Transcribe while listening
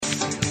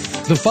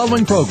The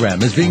following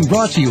program is being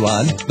brought to you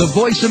on the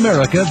Voice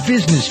America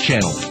Business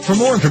Channel. For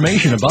more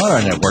information about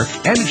our network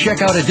and to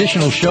check out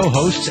additional show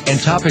hosts and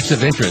topics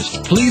of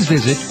interest, please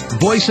visit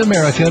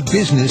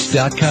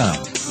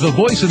voiceamericabusiness.com. The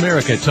Voice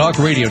America Talk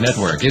Radio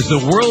Network is the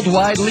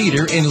worldwide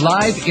leader in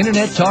live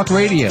Internet talk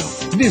radio.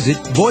 Visit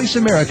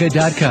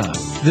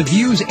voiceamerica.com. The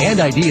views and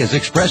ideas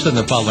expressed in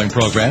the following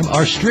program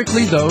are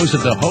strictly those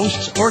of the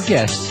hosts or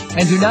guests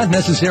and do not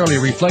necessarily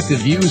reflect the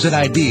views and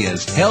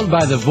ideas held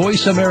by the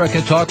Voice America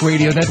Talk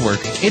Radio Network,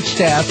 its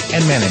staff,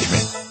 and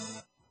management.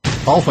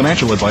 All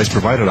financial advice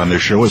provided on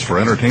this show is for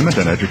entertainment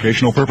and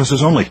educational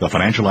purposes only. The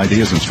financial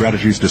ideas and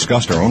strategies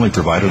discussed are only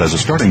provided as a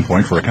starting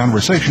point for a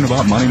conversation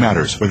about money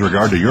matters. With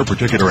regard to your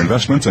particular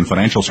investments and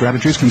financial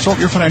strategies, consult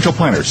your financial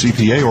planner,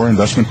 CPA, or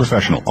investment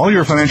professional. All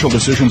your financial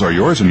decisions are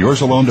yours and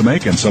yours alone to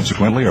make, and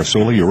subsequently are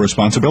solely your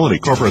responsibility.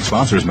 Corporate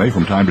sponsors may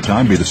from time to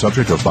time be the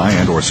subject of buy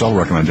and or sell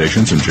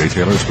recommendations in Jay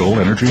Taylor's Gold,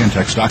 Energy, and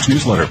Tech Stocks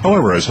newsletter.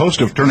 However, as host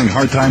of Turning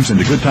Hard Times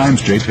into Good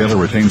Times, Jay Taylor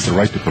retains the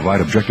right to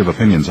provide objective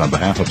opinions on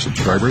behalf of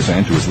subscribers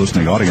and to his listening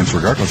audience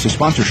regardless of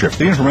sponsorship.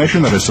 The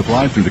information that is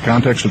supplied through the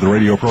context of the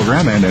radio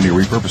program and any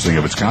repurposing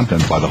of its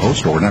content by the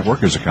host or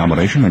network is a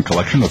combination and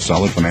collection of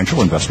solid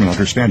financial investment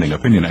understanding,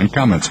 opinion, and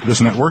comments. This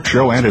network,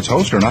 show, and its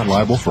host are not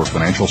liable for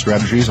financial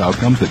strategies,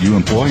 outcomes that you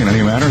employ in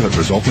any manner that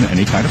result in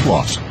any kind of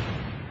loss.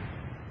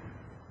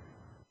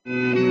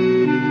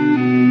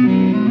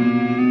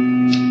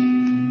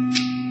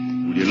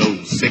 You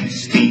load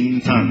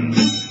 16 tons,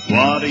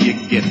 what do you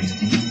get?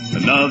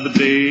 Another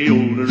day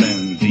older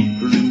and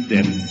deeper in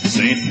debt.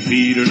 St.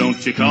 Peter,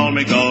 don't you call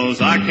me,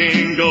 'cause I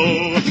can't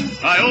go.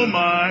 I owe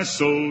my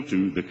soul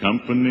to the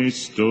company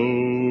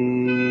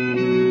store.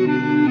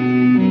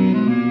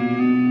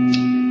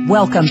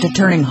 Welcome to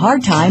Turning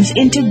Hard Times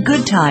into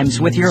Good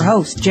Times with your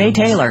host, Jay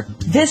Taylor.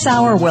 This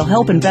hour will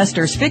help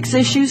investors fix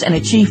issues and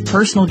achieve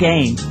personal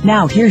gain.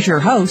 Now, here's your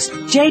host,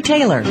 Jay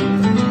Taylor.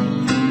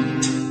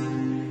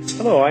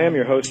 Hello, I am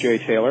your host, Jay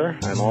Taylor.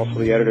 I'm also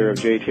the editor of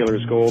Jay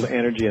Taylor's Gold,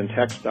 Energy, and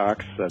Tech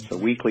Stocks. That's a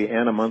weekly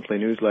and a monthly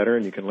newsletter,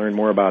 and you can learn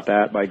more about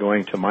that by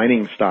going to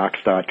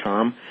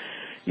miningstocks.com.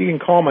 You can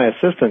call my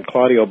assistant,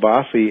 Claudio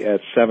Bassi, at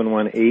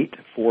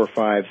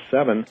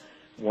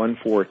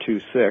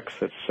 718-457-1426.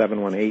 That's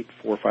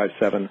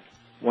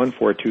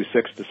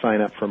 718-457-1426 to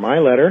sign up for my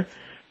letter,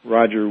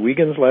 Roger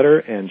Wiegand's letter,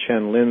 and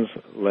Chen Lin's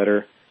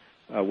letter,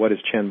 What is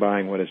Chen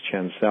Buying, What is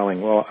Chen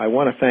Selling? Well, I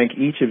want to thank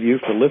each of you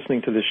for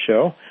listening to this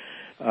show.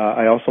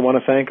 I also want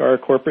to thank our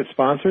corporate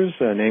sponsors,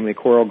 namely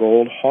Coral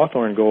Gold,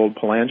 Hawthorne Gold,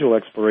 Pelangelo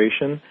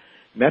Exploration,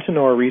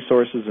 Metanor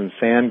Resources, and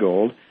Sand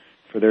Gold,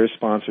 for their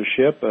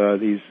sponsorship.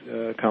 These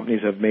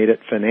companies have made it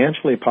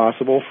financially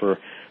possible for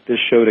this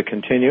show to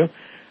continue,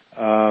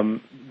 and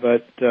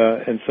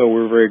so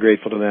we're very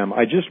grateful to them.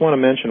 I just want to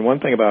mention one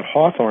thing about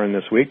Hawthorne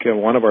this week,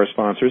 one of our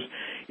sponsors.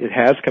 It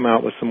has come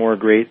out with some more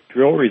great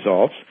drill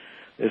results.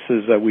 This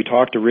is we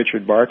talked to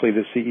Richard Barkley,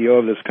 the CEO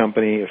of this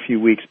company, a few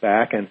weeks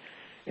back, and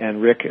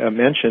Rick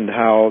mentioned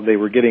how they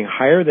were getting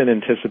higher than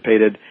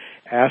anticipated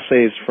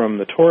assays from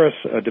the Taurus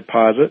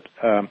deposit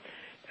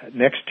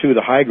next to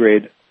the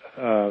high-grade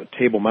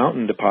Table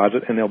Mountain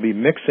deposit, and they'll be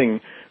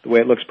mixing, the way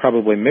it looks,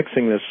 probably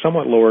mixing this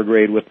somewhat lower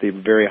grade with the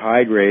very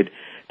high grade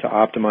to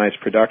optimize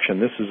production.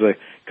 This is a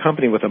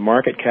company with a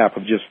market cap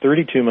of just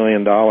 $32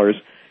 million,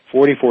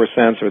 44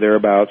 cents or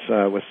thereabouts,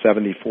 with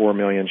 74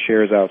 million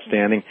shares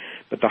outstanding.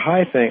 But the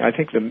high thing, I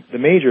think the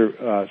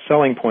major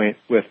selling point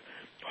with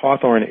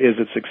Hawthorne is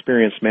its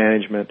experienced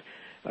management.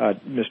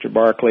 Mr.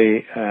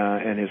 Barkley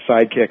and his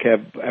sidekick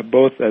have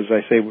both, as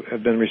I say,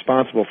 have been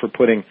responsible for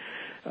putting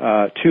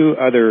two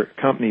other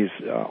companies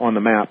on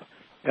the map.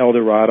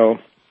 Eldorado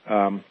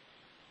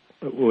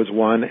was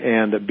one,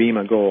 and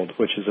Bema Gold,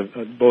 which is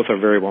both are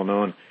very well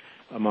known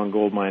among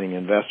gold mining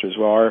investors.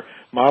 Well, our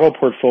model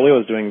portfolio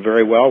is doing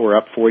very well. We're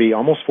up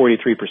almost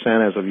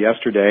 43% as of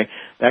yesterday.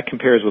 That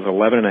compares with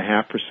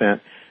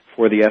 11.5%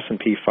 for the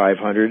S&P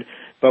 500.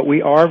 But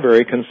we are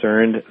very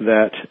concerned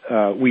that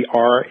we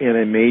are in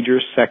a major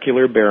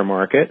secular bear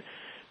market.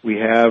 We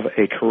have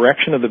a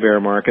correction of the bear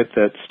market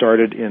that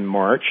started in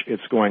March.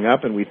 It's going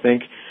up, and we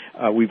think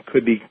we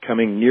could be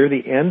coming near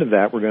the end of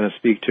that. We're going to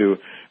speak to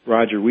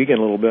Roger Wiegand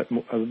a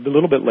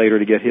little bit later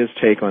to get his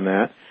take on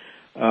that.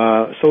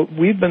 So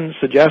we've been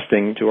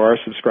suggesting to our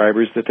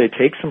subscribers that they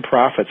take some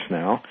profits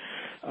now.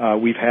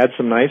 We've had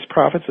some nice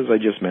profits, as I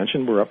just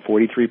mentioned. We're up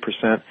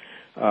 43%.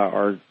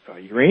 Our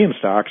uranium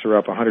stocks are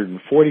up 142%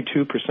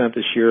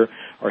 this year.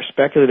 Our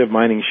speculative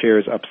mining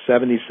shares up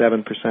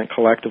 77%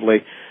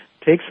 collectively.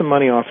 Take some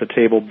money off the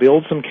table,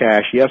 build some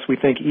cash. Yes, we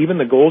think even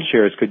the gold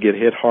shares could get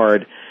hit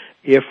hard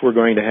if we're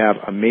going to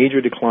have a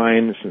major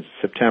decline since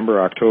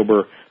September,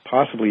 October,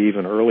 possibly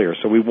even earlier.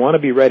 So we want to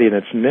be ready, and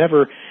it's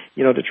never,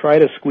 to try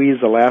to squeeze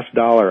the last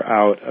dollar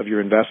out of your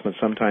investment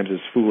sometimes is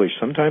foolish.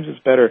 Sometimes it's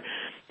better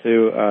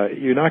to,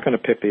 you're not going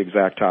to pick the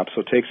exact top,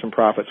 so take some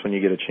profits when you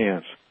get a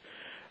chance.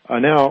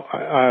 Now,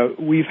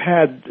 we've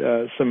had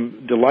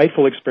some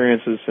delightful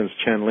experiences since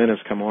Chen Lin has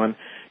come on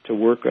to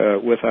work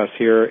with us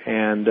here,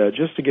 and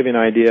just to give you an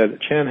idea,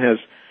 Chen has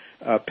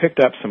picked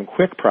up some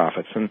quick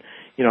profits. And,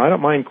 I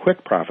don't mind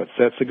quick profits.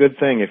 That's a good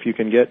thing if you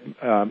can get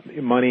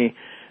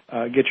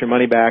get your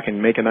money back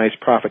and make a nice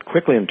profit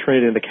quickly and turn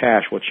it into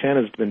cash. Well, Chen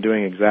has been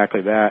doing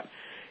exactly that.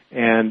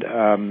 And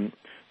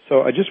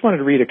so I just wanted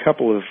to read a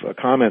couple of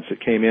comments that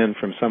came in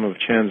from some of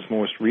Chen's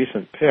most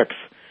recent picks.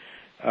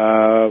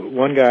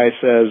 One guy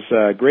says,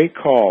 great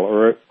call,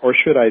 or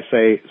should I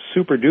say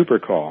super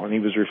duper call, and he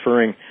was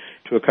referring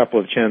to a couple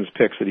of Chen's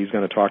picks that he's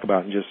going to talk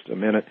about in just a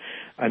minute.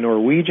 A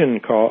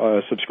Norwegian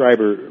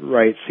subscriber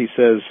writes, he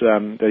says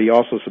that he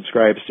also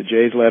subscribes to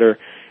Jay's letter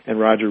and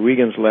Roger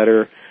Wiegand's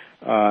letter.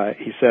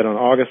 He said on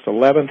August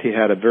 11th he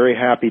had a very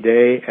happy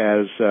day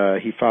as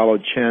he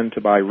followed Chen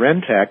to buy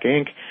Rentec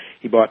Inc.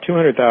 He bought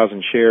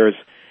 200,000 shares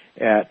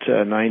at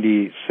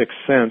 96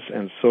 cents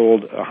and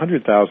sold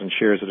 100,000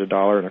 shares at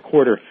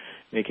 $1.25,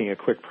 making a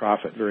quick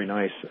profit. Very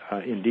nice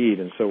indeed.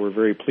 And so we're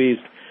very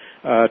pleased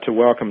to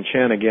welcome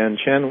Chen again.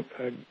 Chen,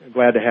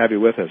 glad to have you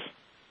with us.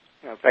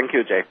 Thank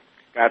you, Jay.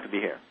 Glad to be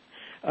here.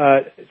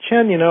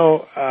 Chen,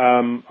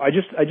 I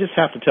just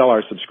have to tell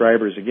our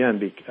subscribers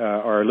again,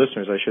 our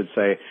listeners, I should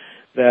say,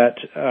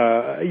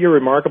 that your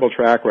remarkable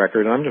track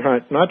record. I'm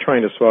not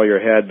trying to swell your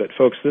head, but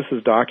folks, this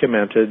is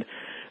documented.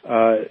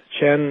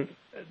 Chen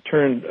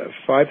turned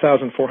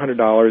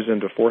 $5,400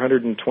 into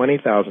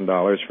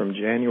 $420,000 from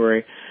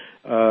January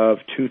of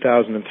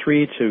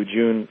 2003 to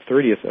June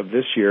 30th of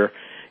this year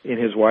in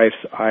his wife's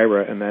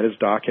IRA, and that is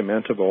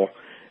documentable.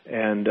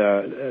 And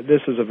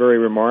this is a very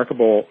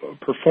remarkable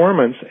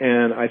performance,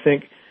 and I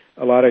think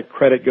a lot of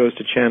credit goes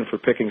to Chen for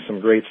picking some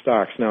great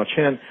stocks. Now,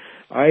 Chen,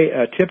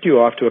 I tipped you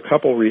off to a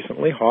couple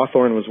recently.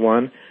 Hawthorne was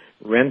one.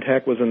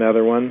 Rentec was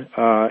another one.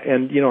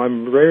 And,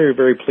 I'm very,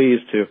 very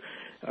pleased to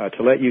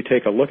let you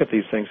take a look at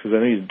these things because I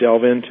know you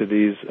delve into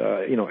these,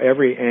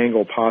 every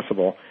angle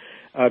possible.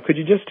 Could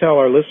you just tell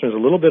our listeners a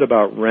little bit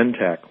about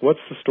Rentec?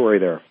 What's the story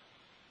there?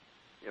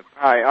 Yes.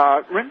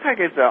 Hi. Rentec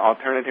is an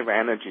alternative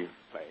energy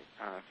play.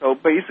 So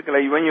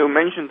basically, when you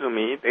mentioned to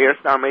me they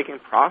start making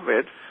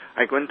profit,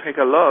 I go and take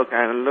a look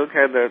and look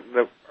at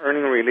the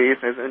earning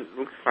releases, and it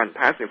looks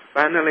fantastic.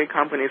 Finally,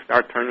 companies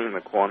start turning the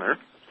corner.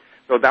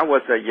 So that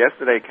was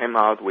yesterday came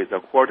out with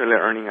a quarterly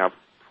earning of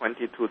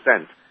 22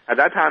 cents. At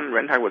that time,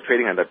 Rentec was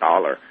trading at $1.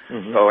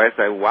 Mm-hmm. So I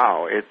said,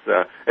 wow, it's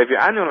if you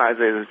annualize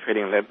it, it's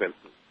trading a little bit,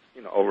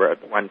 over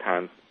at 1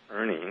 time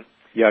earning.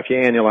 Yeah, if you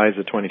annualize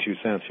it, 22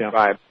 cents, yeah.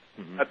 Right.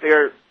 Mm-hmm. But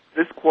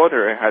this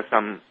quarter has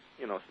some,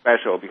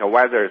 special because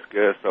weather is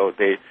good, so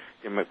they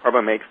may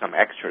probably make some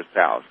extra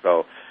sales.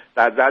 So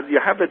that you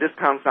have to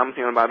discount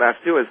something about that.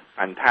 Still is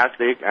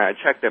fantastic. I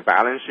checked the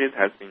balance sheet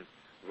has been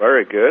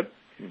very good.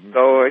 Mm-hmm.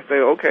 So I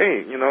say,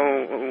 okay,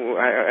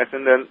 I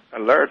send an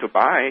alert to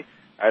buy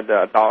at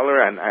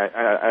 $1 and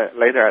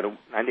later at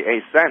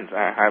 98 cents.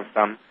 I have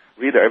some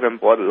reader even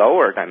bought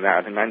lower than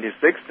that,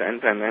 96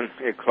 cents, and then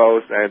it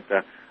closed at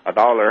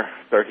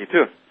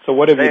 $1.32. So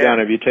what have you done?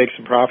 Have you taken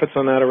some profits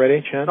on that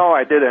already, Chen? No,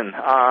 I didn't.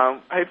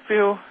 I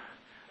feel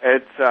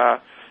it's,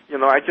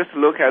 I just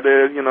look at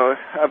it,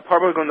 I'm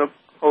probably going to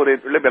hold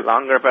it a little bit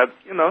longer, but,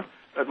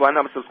 one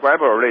of the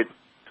subscribers already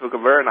took a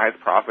very nice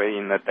profit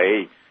in a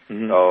day.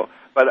 Mm-hmm. So,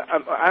 but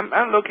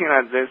I'm looking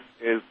at this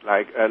is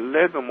like a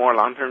little bit more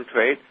long-term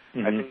trade.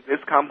 Mm-hmm. I think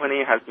this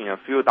company has been a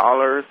few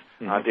dollars.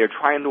 Mm-hmm. They're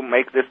trying to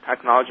make this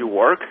technology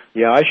work.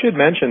 Yeah, I should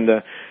mention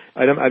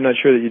I'm not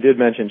sure that you did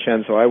mention,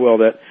 Chen, so I will,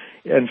 that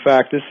in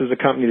fact this is a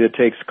company that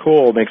takes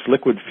coal, makes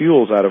liquid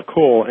fuels out of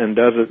coal, and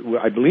does it,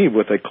 I believe,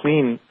 with a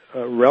clean,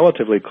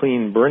 relatively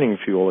clean burning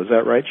fuel. Is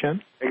that right,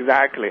 Chen?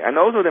 Exactly. And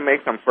also they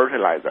make some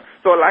fertilizer.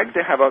 So like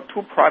they have a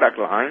 2-product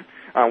line.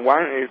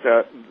 One is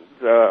the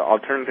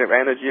alternative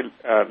energy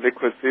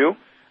liquid fuel,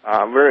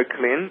 very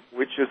clean,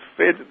 which is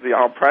fit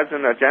our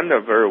present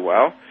agenda very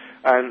well.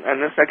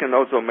 And the second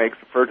also makes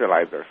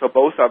fertilizer. So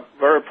both are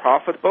very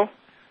profitable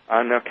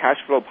and cash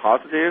flow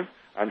positive,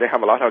 and they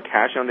have a lot of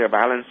cash on their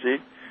balance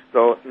sheet.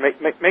 So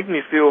make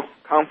me feel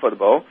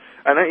comfortable.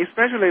 And then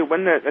especially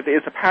when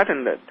it's a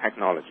patented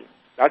technology.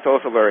 That's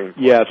also very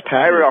important. Yeah, it's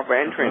patented. Barrier of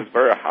entry is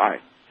very high.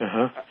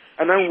 Uh-huh.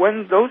 And then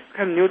when those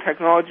kind of new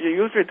technology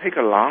usually take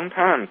a long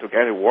time to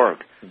get it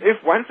work.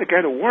 If once it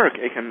get it work,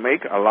 it can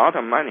make a lot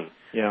of money.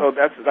 Yeah. So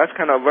that's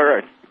kind of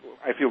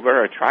I feel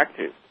very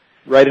attractive.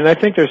 Right, and I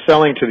think they're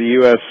selling to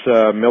the U.S.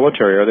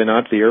 military, are they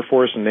not? The Air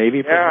Force and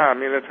Navy? Yeah,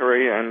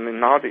 military,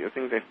 and now I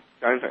think they're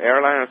selling to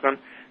airline or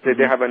something.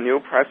 They have a new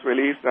press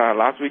release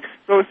last week.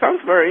 So it sounds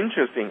very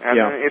interesting.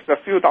 And it's a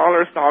few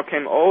dollars. Stock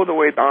came all the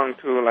way down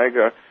to like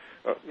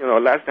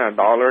less than $1.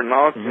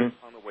 Now it's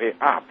on the way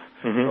up.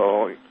 Mm-hmm.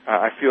 So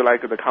I feel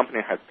like the company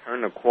has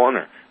turned a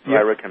corner. So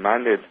I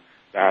recommended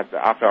that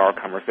after our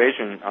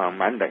conversation on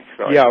Monday.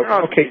 So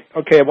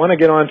okay. I want to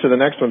get on to the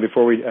next one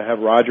before we have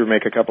Roger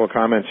make a couple of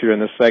comments here in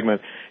this segment.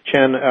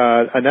 Chen,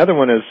 another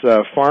one is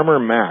Farmer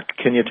Mac.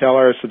 Can you tell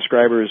our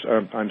subscribers,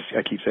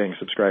 I keep saying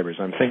subscribers,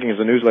 I'm thinking as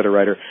a newsletter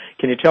writer,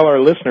 can you tell our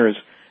listeners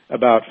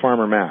about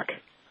Farmer Mac?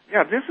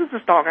 Yeah, this is the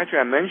stock actually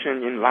I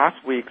mentioned in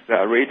last week's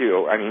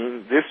radio. I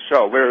mean, this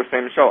show, very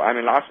same show. I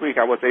mean, last week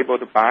I was able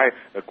to buy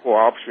the core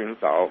options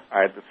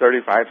at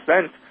 35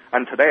 cents.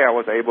 And today I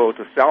was able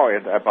to sell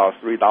it at about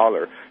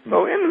 $3.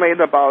 So it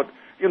made about,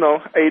 8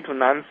 to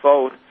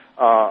 9-fold,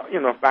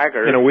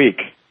 bagger. In a week.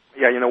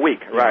 Yeah, in a week,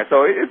 right.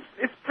 So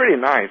it's pretty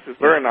nice. It's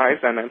very nice,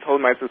 and I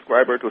told my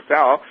subscriber to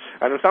sell,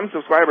 and some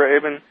subscriber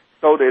even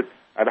sold it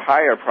at a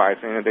higher price,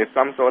 and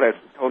some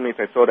told me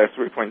they sold at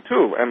 3.2.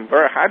 I'm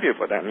very happy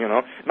for them,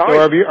 Now so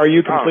are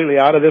you completely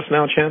out of this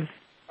now, Chen?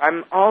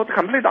 I'm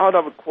completely out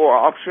of core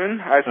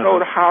option. I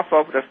sold half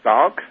of the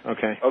stock.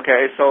 Okay.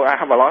 Okay, so I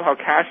have a lot of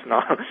cash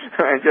now,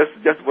 and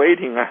just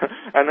waiting.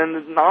 And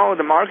then now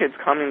the market's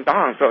coming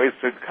down, so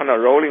it's kind of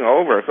rolling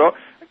over. So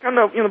kind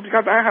of,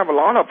 because I have a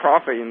lot of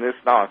profit in this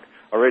stock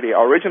already.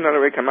 Originally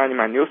recommending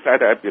my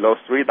newsletter at below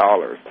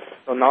 $3.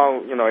 So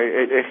now,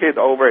 it hit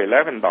over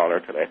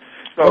 $11 today.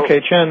 So, okay,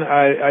 Chen,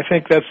 I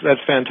think that's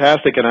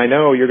fantastic, and I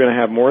know you're going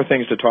to have more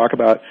things to talk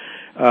about.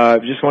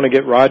 Just want to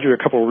get Roger, a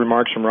couple of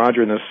remarks from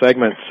Roger in this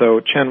segment. So,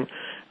 Chen,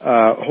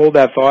 hold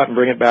that thought and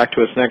bring it back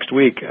to us next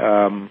week,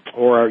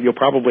 or you'll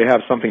probably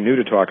have something new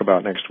to talk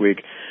about next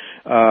week.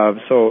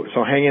 So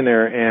hang in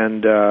there.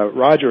 And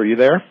Roger, are you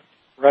there?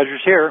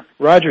 Roger's here.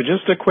 Roger,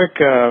 just a quick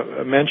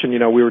mention.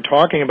 We were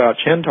talking about,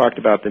 Chen talked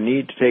about the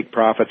need to take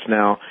profits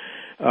now.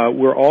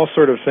 We're all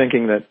sort of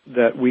thinking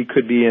that we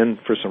could be in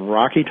for some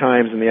rocky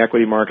times in the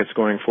equity markets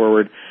going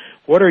forward.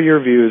 What are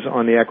your views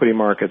on the equity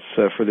markets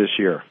for this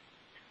year?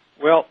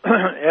 Well,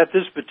 at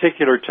this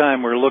particular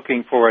time, we're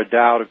looking for a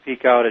Dow to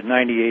peak out at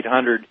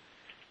 9,800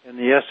 and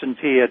the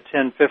S&P at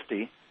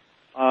 1050.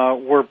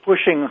 We're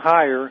pushing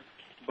higher,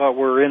 but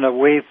we're in a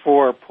wave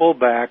 4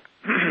 pullback,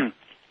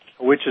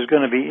 which is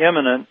going to be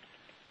imminent,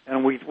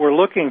 and we're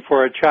looking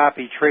for a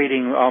choppy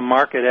trading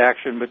market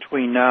action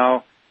between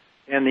now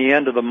and the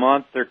end of the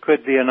month. There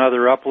could be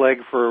another up leg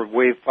for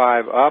wave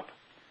 5 up,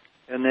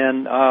 and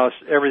then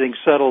everything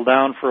settled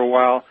down for a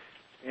while.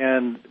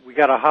 And we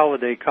got a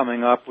holiday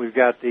coming up. We've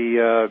got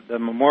a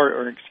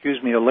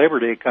Labor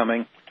Day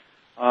coming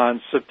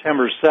on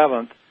September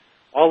 7th.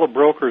 All the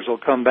brokers will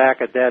come back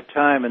at that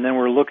time, and then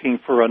we're looking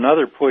for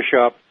another push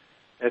up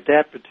at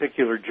that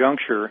particular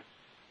juncture.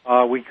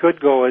 We could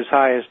go as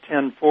high as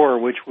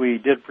 10.4, which we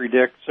did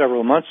predict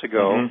several months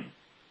ago.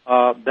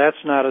 Mm-hmm.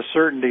 That's not a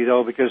certainty,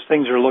 though, because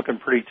things are looking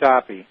pretty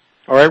toppy.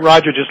 All right,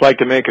 Roger, just like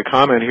to make a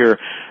comment here.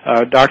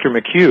 Dr.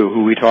 McHugh,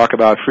 who we talk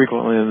about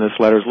frequently in this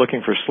letter, is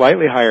looking for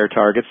slightly higher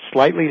targets,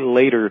 slightly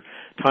later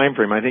time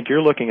frame. I think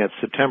you're looking at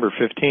September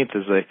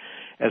 15th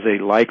as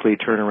a likely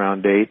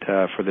turnaround date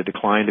for the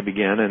decline to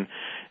begin, and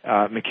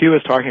McHugh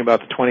is talking about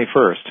the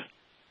 21st.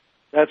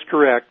 That's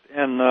correct,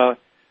 and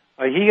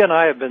he and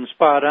I have been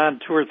spot on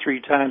 2 or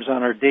 3 times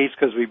on our dates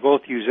because we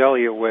both use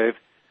Elliott Wave,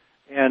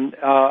 and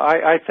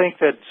I think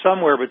that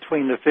somewhere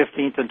between the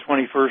 15th and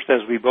 21st,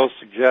 as we both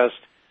suggest,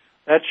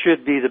 that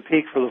should be the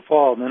peak for the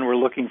fall, and then we're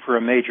looking for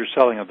a major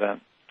selling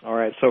event. All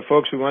right, so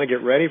folks, we want to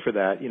get ready for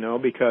that,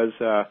 because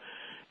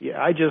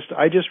I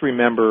just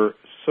remember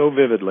so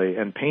vividly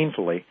and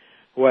painfully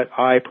what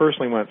I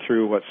personally went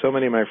through, what so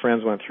many of my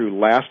friends went through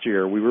last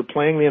year. We were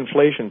playing the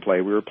inflation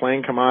play. We were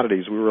playing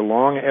commodities. We were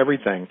long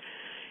everything.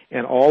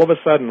 And all of a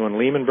sudden, when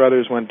Lehman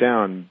Brothers went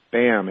down,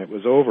 bam, it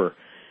was over.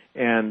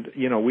 And,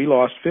 we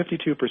lost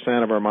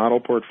 52% of our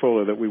model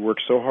portfolio that we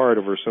worked so hard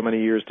over so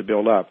many years to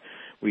build up.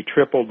 We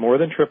more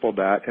than tripled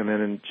that, and then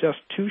in just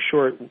 2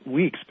 short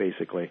weeks,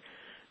 basically,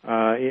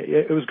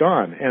 it was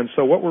gone. And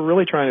so what we're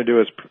really trying to do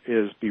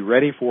is be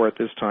ready for it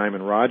this time,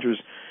 and Roger's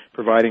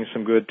providing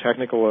some good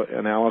technical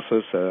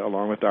analysis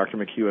along with Dr.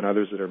 McHugh and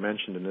others that are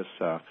mentioned in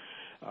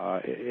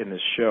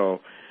this show.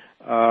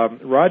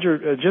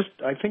 Roger,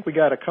 I think we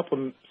got a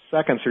couple of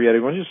seconds here yet. I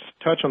want to just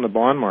touch on the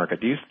bond market.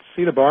 Do you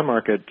see the bond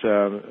market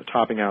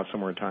topping out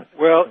somewhere in time?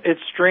 Well,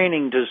 it's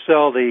straining to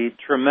sell the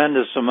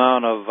tremendous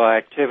amount of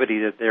activity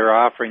that they're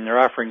offering. They're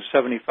offering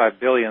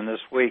 $75 billion this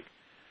week.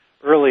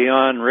 Early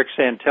on, Rick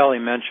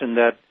Santelli mentioned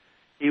that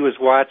he was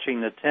watching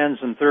the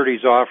 10s and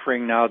 30s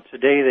offering. Now,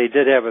 today they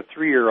did have a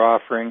 3-year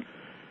offering,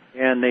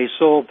 and they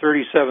sold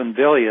 $37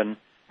 billion,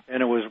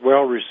 and it was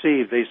well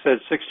received. They said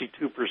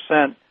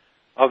 62%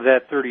 of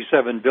that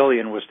 $37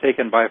 billion was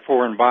taken by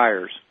foreign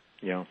buyers.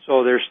 Yeah.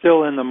 So they're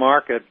still in the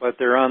market, but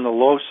they're on the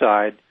low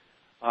side,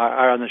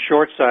 on the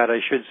short side, I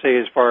should say,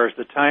 as far as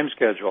the time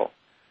schedule.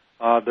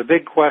 The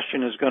big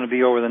question is going to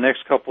be over the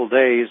next couple of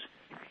days,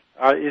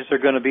 is there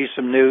going to be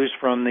some news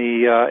from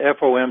the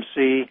FOMC,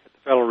 the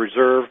Federal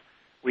Reserve?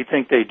 We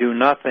think they do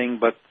nothing,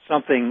 but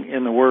something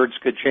in the words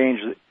could change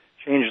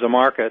the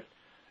market.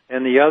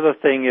 And the other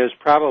thing is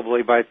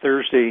probably by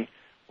Thursday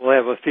we'll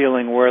have a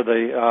feeling where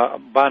the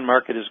bond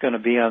market is going to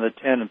be on the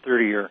 10 and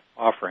 30-year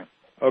offering.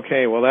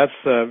 Okay, well,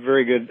 that's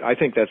very good. I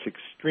think that's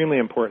extremely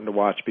important to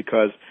watch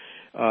because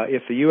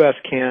if the U.S.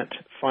 can't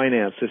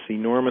finance this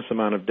enormous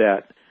amount of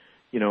debt,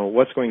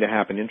 what's going to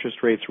happen? Interest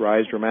rates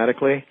rise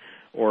dramatically,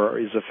 or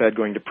is the Fed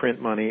going to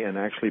print money and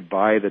actually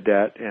buy the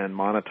debt and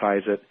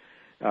monetize it,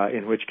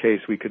 in which case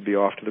we could be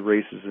off to the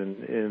races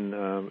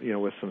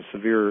with some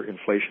severe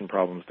inflation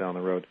problems down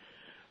the road.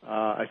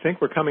 I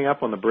think we're coming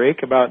up on the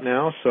break about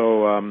now,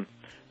 so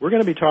we're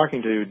going to be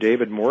talking to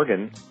David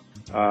Morgan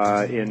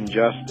in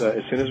just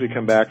as soon as we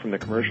come back from the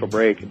commercial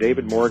break.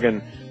 David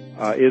Morgan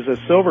is a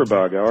silver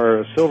bug or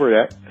a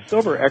silver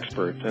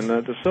expert, and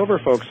the silver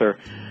folks are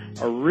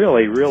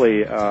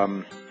really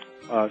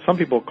some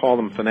people call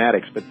them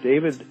fanatics, but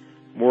David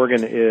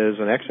Morgan is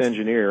an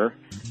ex-engineer,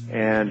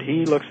 and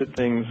he looks at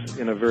things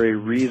in a very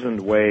reasoned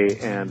way,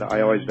 and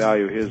I always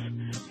value his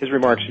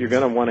remarks. You're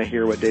going to want to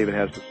hear what David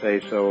has to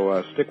say,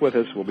 so stick with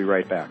us. We'll be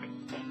right back.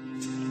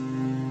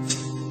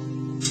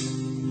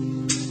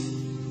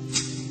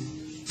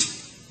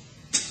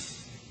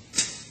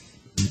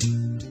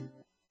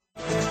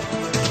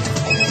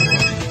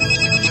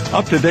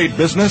 Up-to-date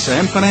business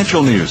and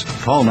financial news.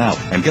 Call now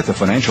and get the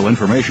financial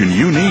information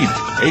you need.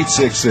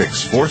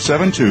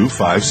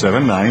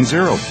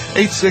 866-472-5790.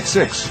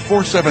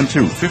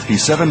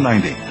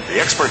 866-472-5790.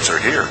 The experts are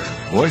here.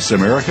 Voice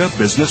America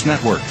Business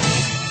Network.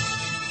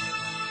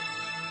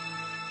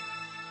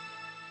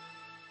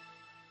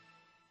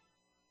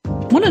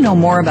 Want to know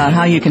more about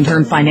how you can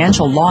turn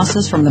financial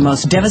losses from the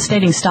most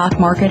devastating stock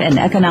market and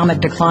economic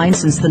decline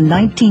since the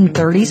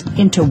 1930s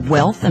into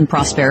wealth and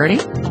prosperity?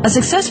 A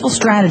successful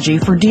strategy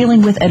for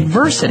dealing with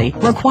adversity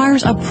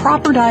requires a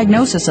proper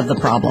diagnosis of the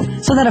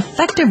problem so that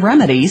effective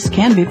remedies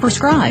can be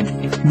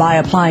prescribed. By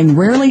applying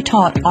rarely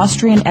taught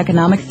Austrian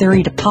economic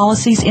theory to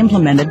policies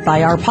implemented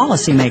by our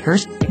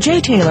policymakers,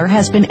 Jay Taylor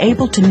has been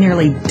able to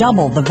nearly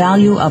double the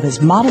value of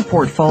his model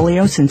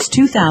portfolio since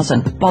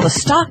 2000, while the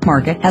stock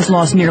market has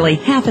lost nearly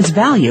half its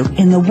value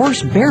in the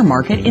worst bear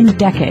market in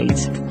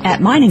decades. At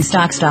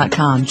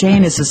miningstocks.com, Jay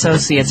and his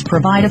associates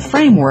provide a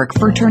framework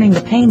for turning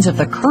the pains of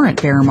the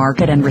current bear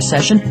market and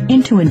recession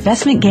into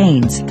investment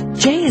gains.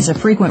 Jay is a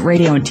frequent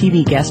radio and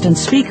TV guest and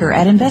speaker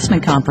at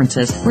investment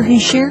conferences where he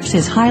shares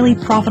his highly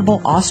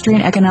profitable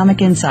Austrian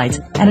economic insights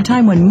at a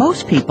time when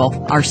most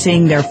people are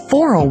seeing their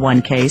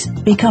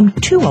 401ks become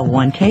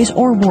 201ks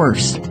or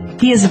worse.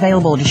 He is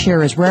available to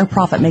share his rare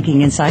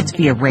profit-making insights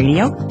via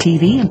radio,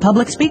 TV, and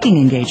public speaking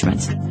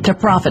engagements. To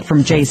profit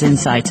from Jay's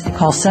insights,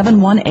 call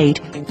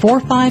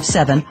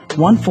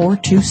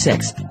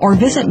 718-457-1426 or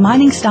visit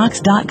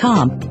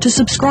miningstocks.com to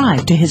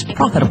subscribe to his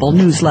profitable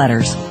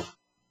newsletters.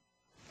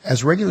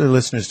 As regular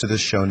listeners to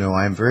this show know,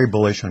 I am very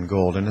bullish on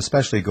gold, and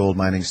especially gold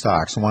mining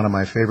stocks. One of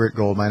my favorite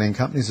gold mining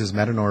companies is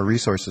Metanor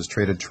Resources,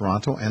 traded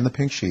Toronto and the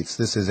Pink Sheets.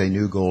 This is a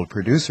new gold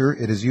producer.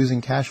 It is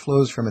using cash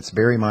flows from its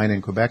Barry mine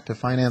in Quebec to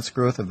finance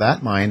growth of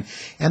that mine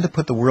and to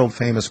put the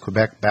world-famous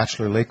Quebec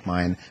Bachelor Lake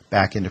mine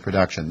back into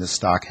production. This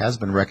stock has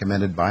been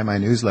recommended by my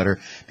newsletter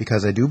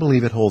because I do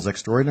believe it holds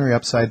extraordinary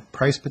upside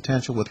price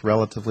potential with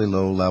relatively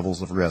low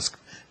levels of risk.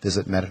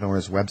 Visit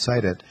Metanor's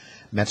website at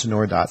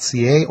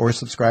metanor.ca or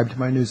subscribe to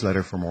my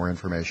newsletter for more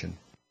information.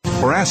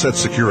 For asset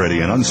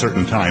security in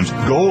uncertain times,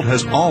 gold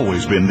has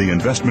always been the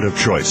investment of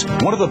choice.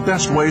 One of the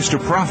best ways to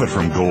profit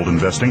from gold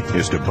investing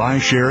is to buy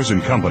shares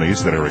in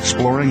companies that are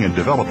exploring and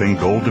developing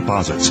gold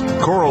deposits.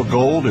 Coral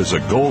Gold is a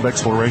gold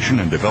exploration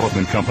and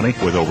development company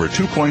with over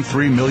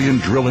 2.3 million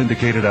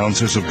drill-indicated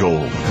ounces of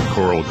gold.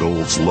 Coral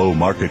Gold's low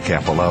market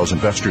cap allows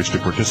investors to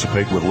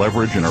participate with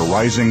leverage in a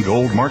rising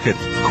gold market.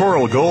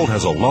 Coral Gold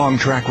has a long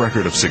track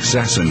record of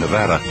success in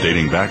Nevada,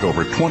 dating back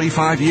over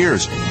 25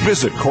 years.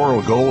 Visit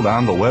Coral Gold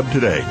on the web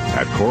today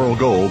at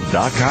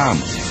coralgold.com.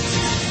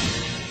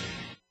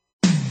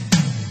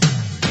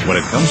 When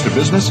it comes to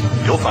business,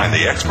 you'll find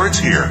the experts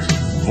here.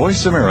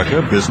 Voice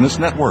America Business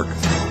Network.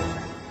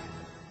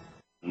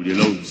 You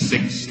load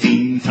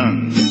 16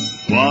 tons,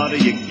 what do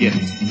you get?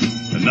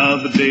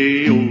 Another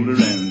day older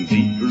and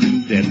deeper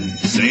in debt.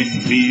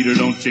 St. Peter,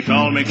 don't you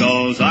call me,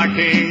 'cause I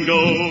can't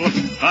go.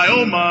 I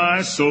owe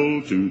my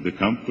soul to the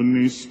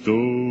company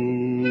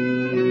store.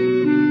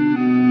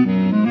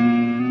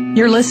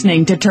 You're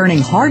listening to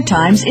Turning Hard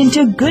Times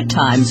into Good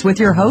Times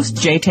with your host,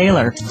 Jay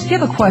Taylor. If you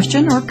have a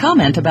question or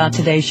comment about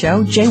today's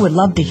show, Jay would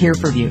love to hear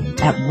from you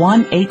at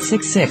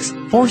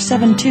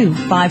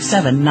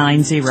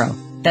 1-866-472-5790.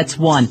 That's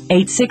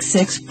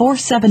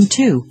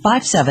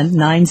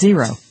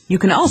 1-866-472-5790. You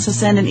can also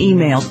send an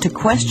email to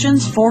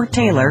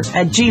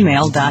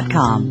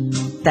questionsfortaylor@gmail.com.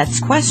 That's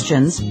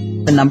questions,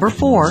 the number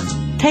 4,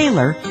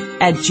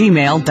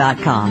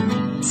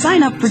 Taylor@gmail.com.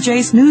 Sign up for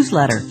Jay's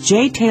newsletter,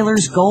 Jay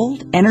Taylor's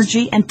Gold,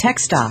 Energy, and Tech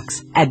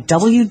Stocks at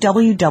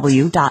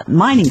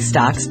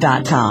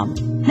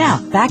www.miningstocks.com.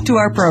 Now, back to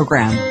our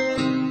program.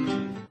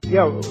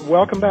 Yeah,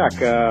 welcome back.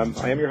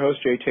 I am your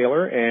host, Jay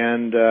Taylor,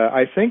 and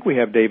I think we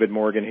have David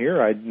Morgan here.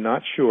 I'm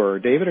not sure.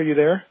 David, are you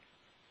there?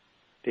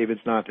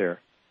 David's not there.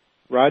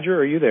 Roger,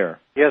 are you there?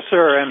 Yes,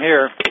 sir, I'm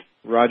here.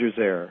 Roger's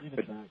there.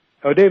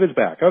 Oh, David's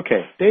back.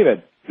 Okay.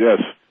 David. Yes.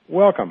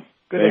 Welcome.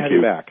 Good to have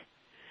you back.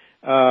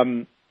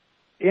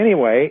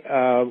 Anyway,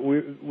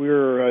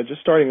 we're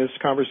just starting this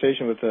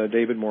conversation with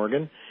David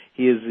Morgan.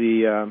 He is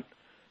the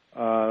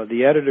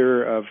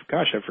editor of,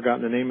 gosh, I've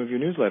forgotten the name of your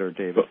newsletter,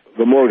 David.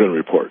 The Morgan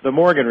Report. The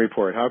Morgan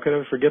Report. How could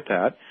I forget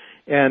that?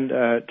 And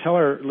tell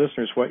our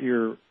listeners what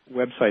your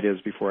website is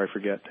before I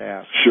forget to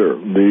ask. Sure.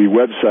 The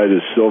website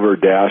is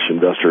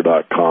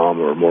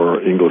silver-investor.com, or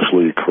more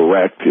Englishly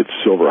correct, it's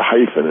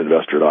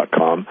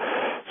silver-investor.com.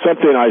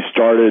 Something I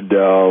started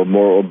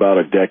more about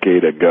a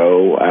decade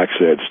ago.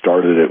 Actually, I'd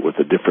started it with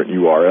a different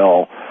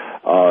URL.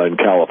 in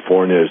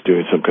California, is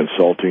doing some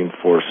consulting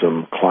for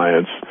some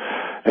clients.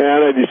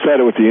 And I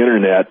decided with the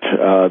Internet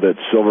that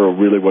silver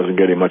really wasn't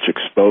getting much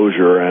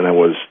exposure, and I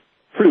was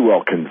pretty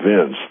well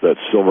convinced that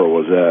silver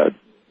was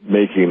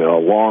making a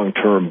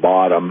long-term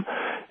bottom,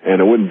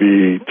 and it wouldn't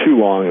be too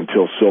long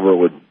until silver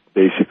would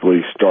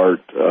basically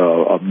start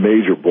a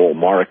major bull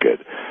market.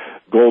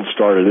 Gold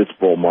started its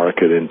bull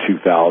market in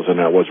 2000.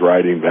 I was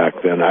writing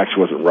back then. I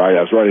actually wasn't writing.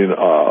 I was writing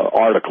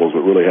articles,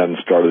 but really hadn't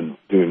started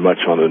doing much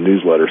on the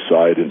newsletter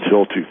side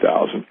until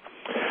 2000.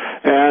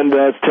 And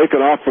it's taken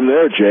off from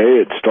there,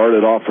 Jay. It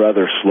started off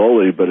rather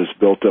slowly, but it's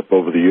built up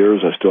over the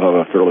years. I still have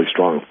a fairly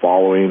strong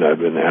following. I've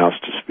been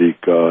asked to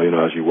speak,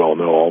 as you well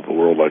know, all over the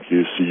world, like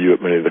you, see you at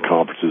many of the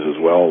conferences as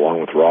well,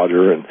 along with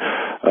Roger. And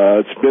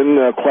it's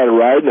been quite a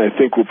ride, and I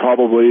think we're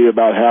probably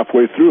about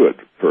halfway through it,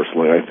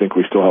 personally. I think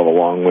we still have a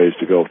long ways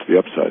to go to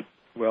the upside.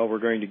 Well, we're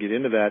going to get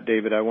into that,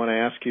 David. I want to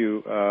ask you,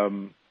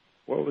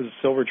 what was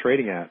silver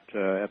trading at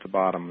the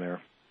bottom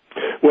there?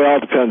 Well,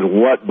 it depends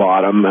what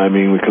bottom. I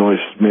mean, we can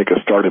always make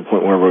a starting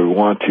point wherever we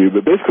want to,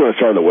 but basically when I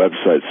started the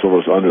website, silver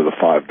was under the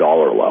 $5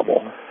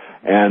 level.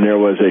 And there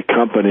was a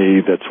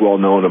company that's well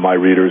known to my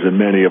readers and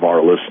many of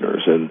our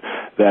listeners, and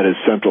that is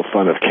Central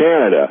Fund of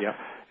Canada. Yeah.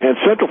 And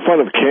Central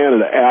Fund of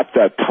Canada at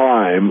that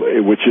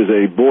time, which is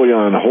a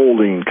bullion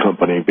holding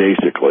company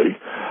basically,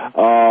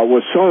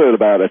 was selling at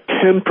about a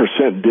 10%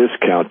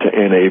 discount to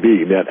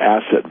NAV, net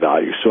asset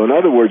value. So in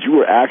other words, you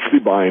were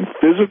actually buying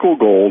physical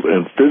gold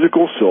and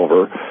physical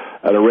silver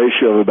at a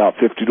ratio of about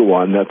 50 to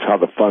 1. That's how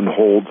the fund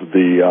holds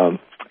the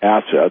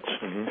assets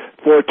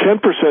for a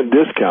 10%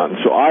 discount. And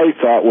so I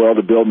thought, well,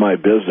 to build my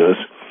business,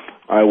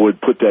 I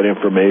would put that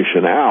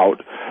information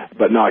out,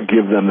 but not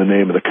give them the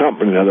name of the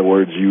company. In other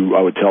words,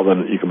 I would tell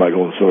them that you can buy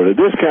gold and silver at a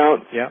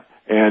discount. Yeah.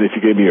 And if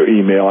you gave me your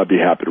email, I'd be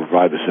happy to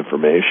provide this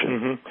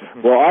information.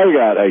 Well, I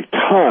got I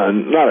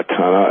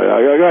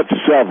got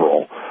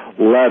several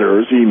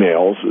letters,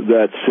 emails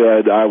that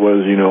said I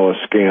was, a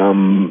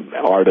scam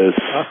artist,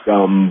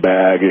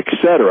 scumbag,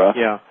 etc.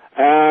 Yeah.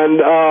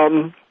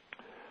 And,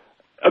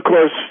 of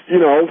course,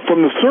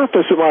 from the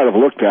surface it might have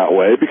looked that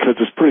way because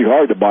it's pretty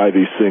hard to buy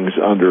these things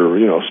under,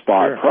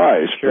 spot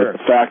price. Sure. But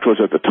the fact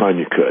was at the time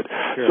you could.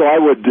 Sure. So I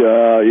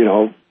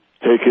would,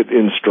 take it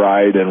in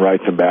stride and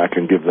write them back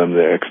and give them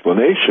the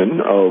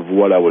explanation of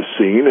what I was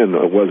seeing and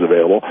was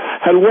available.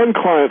 Had one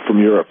client from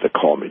Europe that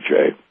called me,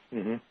 Jay.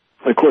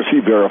 Of course,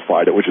 he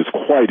verified it, which is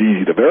quite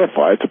easy to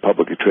verify. It's a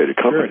publicly traded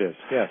company. Sure it is,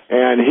 yes.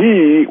 And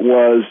he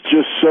was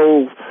just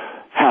so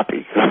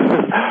happy.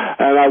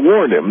 And I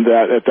warned him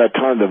that at that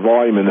time the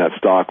volume in that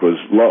stock was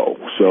low.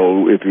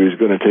 So if he was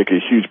going to take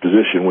a huge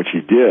position, which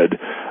he did,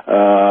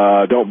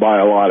 don't buy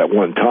a lot at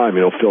one time.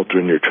 Filter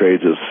in your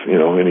trades as,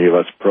 any of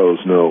us pros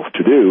know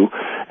to do.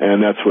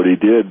 And that's what he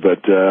did.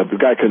 But the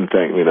guy couldn't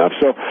thank me enough.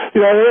 So,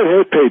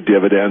 it paid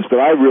dividends. But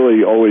I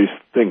really always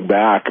think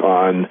back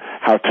on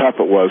how tough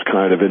it was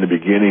kind of in the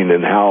beginning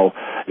and how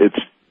it's,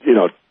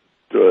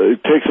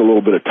 it takes a little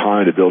bit of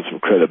time to build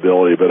some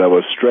credibility, but I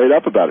was straight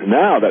up about it.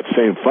 Now that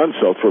same fund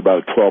sells for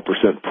about a 12%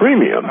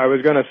 premium. I was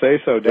going to say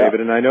so,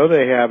 David, and I know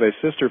they have a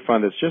sister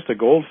fund that's just a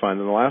gold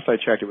fund, and the last I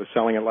checked it was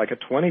selling at like a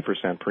 20%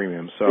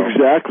 premium. So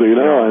exactly,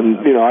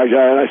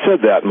 I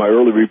said that in my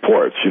early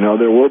reports.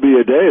 There will be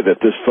a day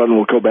that this fund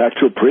will go back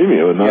to a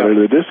premium and not at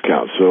a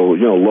discount. So,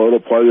 load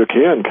up while you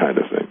can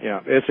kind of thing. Yeah,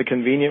 it's a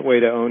convenient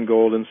way to own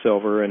gold and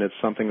silver, and it's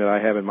something that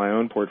I have in my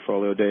own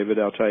portfolio, David,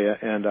 I'll tell you,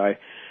 and I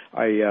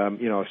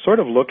sort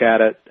of look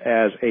at it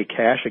as a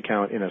cash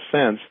account in a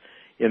sense,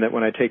 in that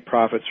when I take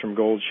profits from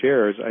gold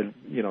shares, I,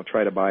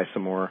 try to buy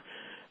some more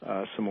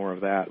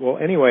of that. Well,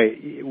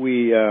 anyway,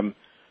 we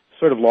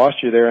sort of lost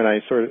you there, and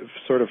I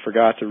sort of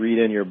forgot to read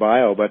in your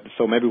bio, but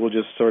so maybe we'll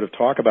just sort of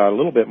talk about it a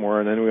little bit more,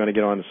 and then we want to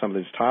get on to some of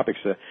these topics.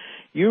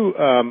 You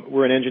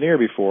were an engineer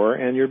before,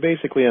 and you're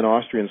basically an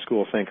Austrian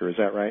school thinker. Is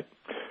that right?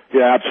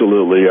 Yeah,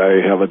 absolutely.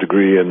 I have a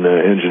degree in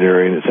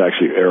engineering. It's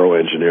actually aero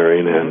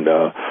engineering,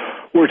 and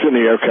worked in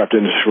the aircraft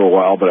industry for a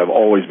while, but I've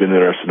always been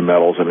interested in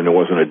metals. I mean, there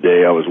wasn't a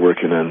day I was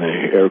working in the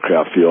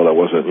aircraft field I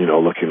wasn't,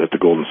 looking at the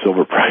gold and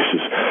silver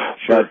prices.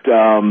 Sure.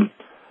 But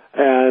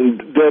and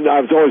then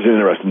I was always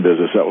interested in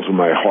business. That was where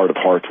my heart of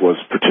hearts was,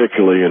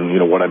 particularly in,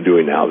 what I'm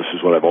doing now. This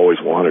is what I've always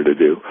wanted to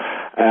do.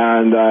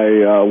 And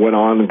I went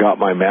on and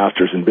got my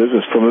master's in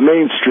business from a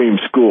mainstream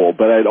school,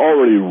 but I'd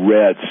already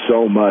read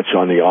so much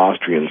on the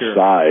Austrian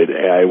side.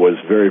 I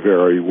was very,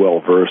 very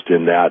well versed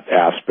in that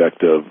aspect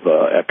of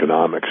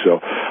economics.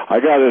 So I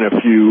got in a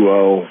few,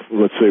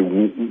 let's say,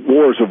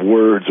 wars of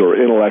words or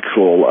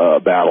intellectual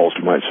battles,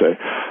 you might say,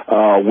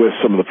 with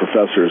some of the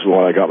professors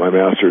when I got my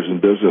master's in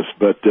business.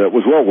 But it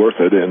was well worth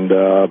it, and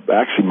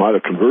actually might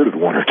have converted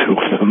one or two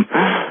of them.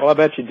 Well, I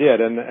bet you did,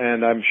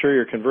 and I'm sure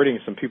you're converting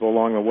some people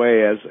along the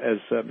way, as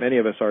many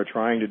of us are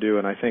trying to do,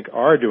 and I think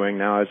are doing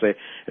now, as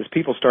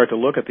people start to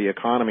look at the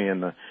economy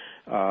and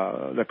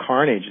the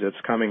carnage that's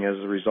coming as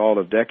a result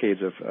of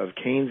decades of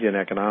Keynesian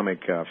economic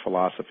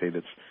philosophy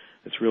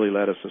that's really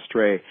led us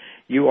astray.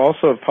 You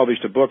also have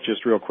published a book,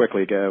 just real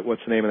quickly.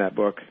 What's the name of that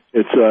book?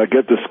 It's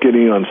Get the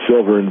Skinny on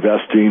Silver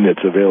Investing.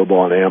 It's available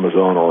on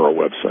Amazon or our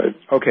website.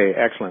 Okay,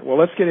 excellent. Well,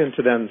 let's get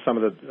into then some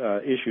of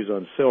the issues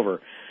on silver.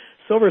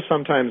 Silver is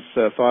sometimes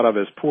thought of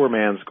as poor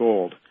man's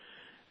gold.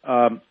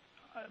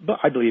 But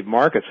I believe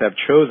markets have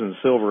chosen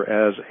silver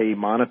as a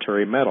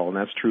monetary metal, and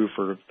that's true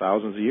for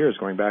thousands of years,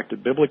 going back to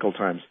biblical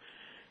times.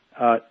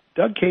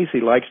 Doug Casey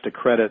likes to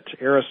credit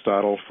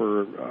Aristotle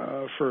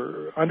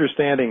for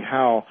understanding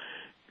how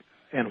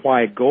and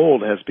why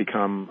gold has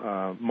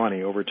become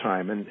money over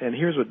time. And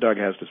here's what Doug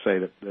has to say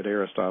that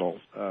Aristotle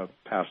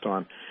passed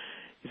on.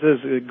 He says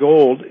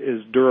gold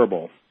is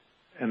durable,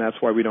 and that's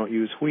why we don't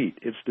use wheat.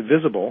 It's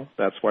divisible,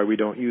 that's why we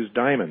don't use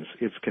diamonds.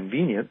 It's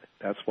convenient,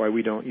 that's why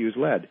we don't use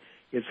lead.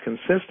 It's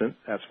consistent,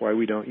 that's why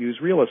we don't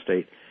use real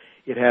estate.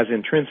 It has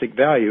intrinsic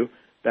value,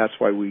 that's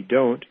why we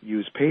don't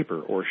use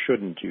paper, or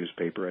shouldn't use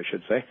paper, I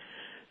should say.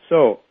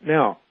 So,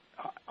 now,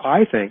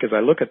 I think, as I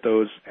look at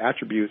those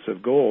attributes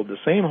of gold, the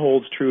same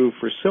holds true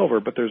for silver,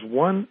 but there's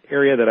one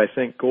area that I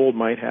think gold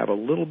might have a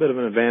little bit of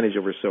an advantage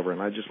over silver,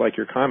 and I just like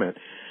your comment,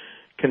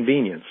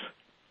 convenience.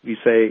 You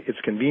say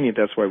it's convenient,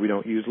 that's why we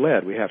don't use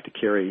lead. We have to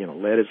carry,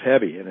 lead is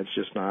heavy, and it's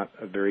just not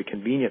a very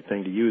convenient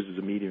thing to use as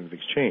a medium of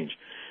exchange.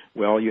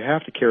 Well, you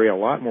have to carry a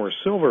lot more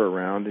silver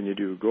around than you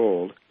do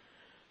gold.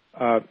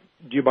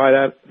 Do you buy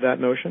that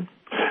notion?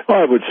 Well,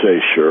 I would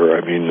say sure.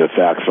 I mean, the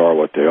facts are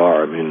what they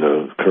are. I mean,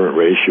 the current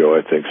ratio,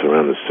 I think, is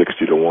around the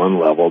 60-to-1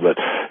 level. But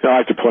I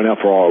like to point out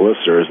for all our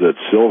listeners that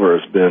silver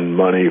has been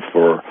money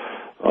for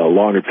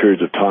longer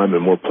periods of time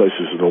in more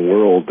places in the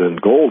world than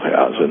gold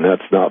has. And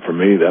that's not from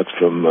me. That's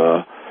from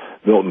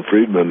Milton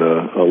Friedman,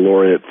 a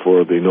laureate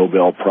for the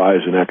Nobel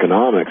Prize in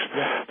Economics.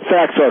 The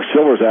facts are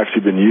silver has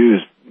actually been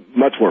used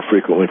much more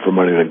frequently for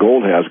money than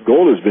gold has.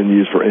 Gold has been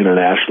used for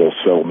international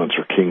settlements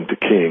or king to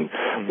king,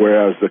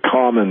 whereas the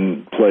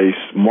commonplace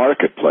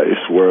marketplace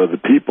where the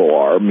people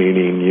are,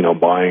 meaning,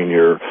 buying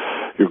your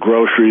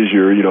groceries,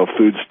 your,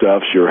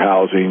 foodstuffs, your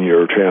housing,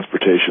 your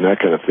transportation,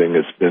 that kind of thing,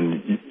 has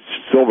been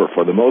silver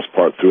for the most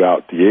part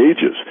throughout the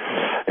ages.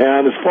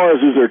 And as far as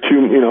is there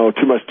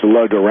too much to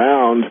lug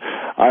around,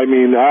 I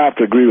mean, I have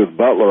to agree with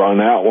Butler on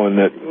that one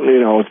that,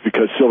 it's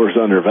because silver's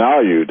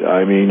undervalued.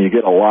 I mean, you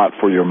get a lot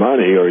for your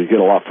money, or you get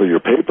a lot for your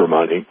paper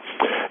money.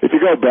 If you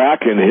go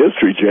back in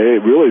history, Jay,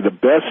 really the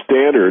best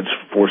standards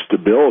for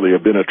stability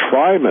have been a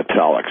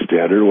trimetallic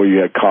standard where you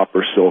had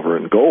copper, silver,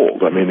 and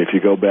gold. I mean, if you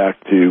go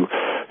back to,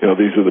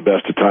 these are the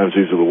best of times,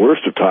 these are the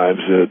worst of times,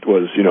 it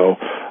was,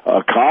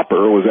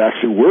 copper was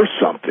actually worth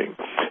something.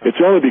 It's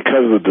only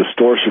because of the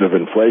distortion of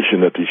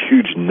inflation that these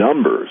huge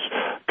numbers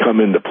come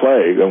into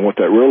play, and what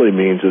that really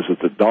means is that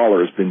the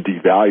dollar has been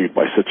devalued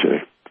by such a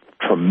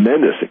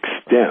tremendous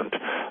extent,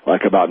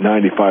 like about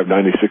 95,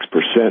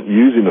 96%,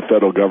 using the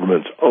federal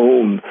government's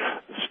own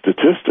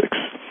statistics,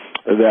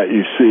 that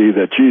you see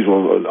that, geez,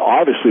 well,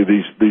 obviously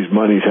these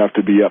monies have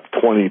to be up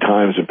 20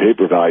 times in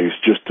paper values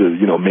just to,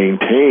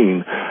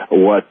 maintain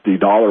what the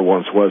dollar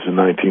once was in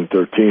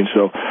 1913.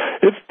 So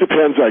it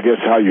depends, I guess,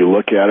 how you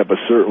look at it, but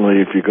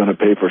certainly if you're going to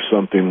pay for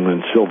something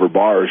in silver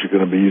bars, you're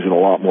going to be using a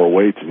lot more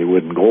weight than you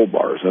would in gold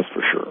bars, that's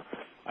for sure.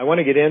 I want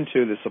to get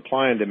into the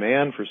supply and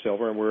demand for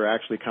silver, and we're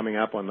actually coming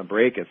up on the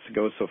break. It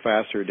goes so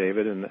fast here,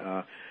 David, and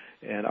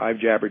I've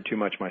jabbered too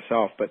much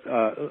myself. But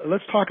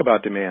let's talk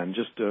about demand.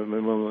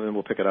 And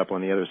we'll pick it up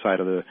on the other side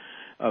of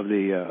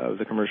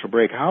the commercial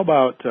break. How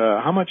about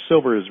how much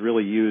silver is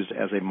really used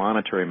as a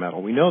monetary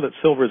metal? We know that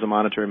silver is a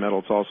monetary metal.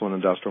 It's also an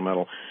industrial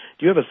metal.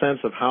 Do you have a sense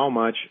of how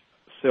much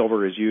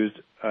silver is used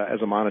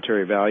as a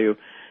monetary value?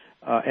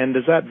 And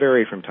does that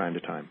vary from time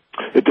to time?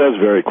 It does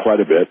vary quite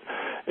a bit.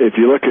 If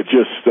you look at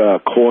just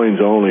coins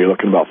only, you're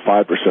looking at about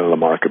 5% of the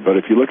market. But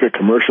if you look at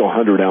commercial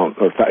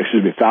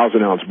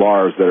 1,000-ounce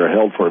bars that are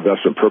held for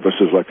investment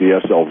purposes, like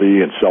the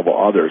SLV and several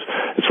others,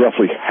 it's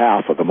roughly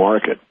half of the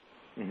market.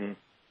 Mm-hmm.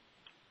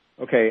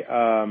 Okay.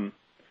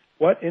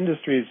 What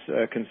industries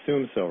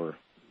consume silver?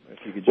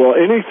 Well,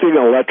 anything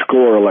electrical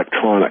or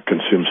electronic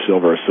consumes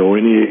silver. So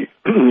any,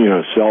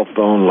 cell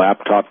phone,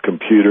 laptop,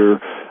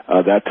 computer,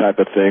 that type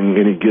of thing,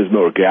 any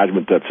gizmo or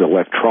gadget that's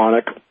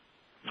electronic,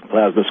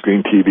 plasma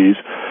screen TVs.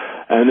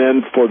 And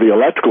then for the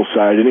electrical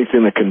side,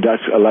 anything that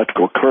conducts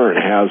electrical current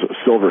has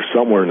silver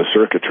somewhere in the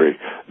circuitry,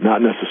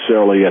 not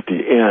necessarily at the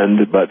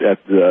end, but at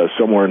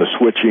somewhere in the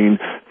switching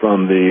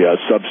from the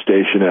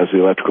substation as the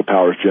electrical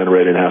power is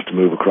generated and has to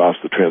move across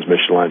the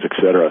transmission lines,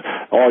 etc.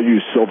 All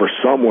use silver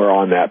somewhere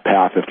on that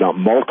path, if not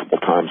multiple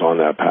times on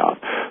that path.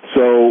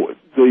 So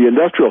the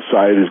industrial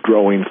side is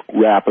growing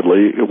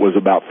rapidly. It was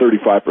about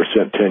 35%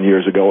 10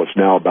 years ago. It's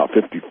now about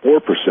 54%.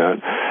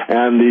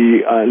 And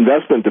the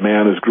investment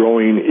demand is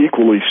growing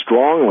equally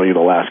strongly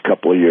the last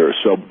couple of years.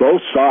 So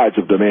both sides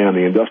of demand,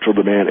 the industrial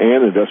demand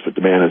and investment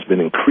demand, has been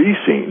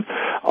increasing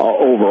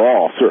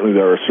overall. Certainly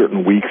there are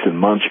certain weeks and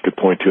months you could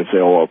point to and say,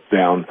 oh, it's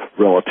down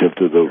relative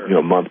to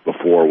the month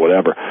before or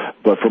whatever.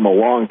 But from a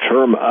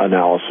long-term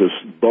analysis,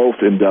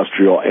 both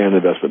industrial and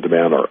investment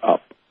demand are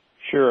up.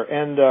 Sure,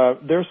 and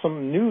there's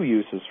some new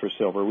uses for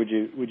silver. Would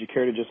you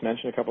care to just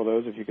mention a couple of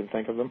those if you can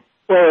think of them?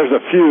 Well, there's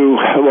a few.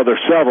 Well, there's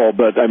several,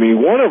 but I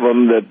mean, one of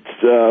them that's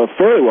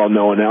fairly well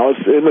known now is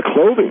in the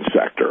clothing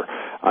sector.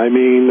 I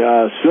mean,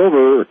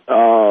 silver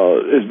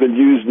has been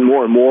used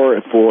more and more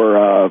for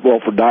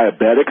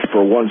diabetics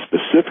for one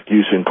specific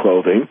use in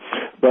clothing,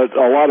 but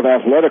a lot of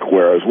athletic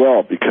wear as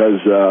well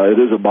because it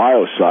is a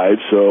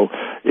biocide, so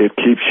it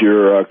keeps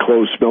your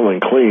clothes smelling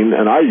clean.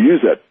 And I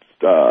use it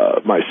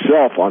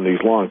myself on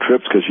these long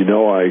trips because,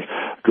 I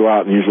go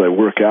out and usually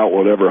work out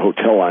whatever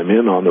hotel I'm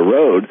in on the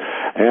road,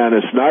 and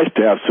it's nice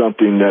to have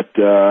something that,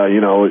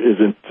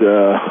 isn't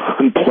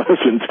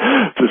unpleasant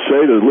to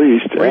say the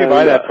least. Where do you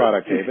buy that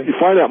product, David? You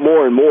find out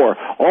more and more.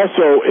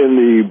 Also in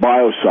the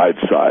biocide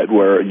side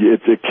where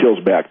it kills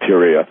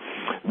bacteria.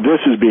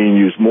 This is being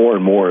used more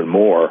and more and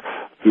more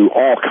through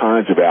all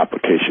kinds of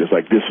applications,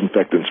 like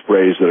disinfectant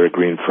sprays that are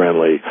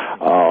green-friendly,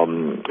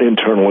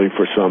 internally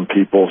for some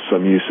people,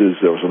 some uses.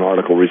 There was an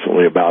article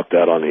recently about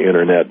that on the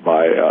Internet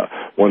by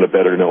one of the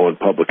better-known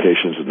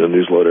publications in the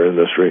newsletter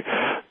industry.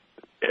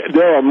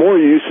 There are more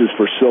uses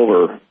for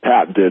silver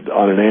patented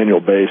on an annual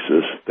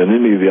basis than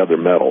any of the other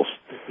metals.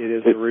 It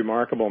is a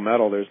remarkable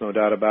metal. There's no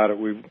doubt about it.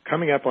 We're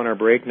coming up on our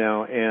break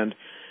now, and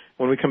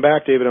when we come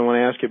back, David, I want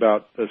to ask you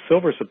about the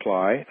silver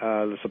supply,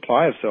 the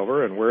supply of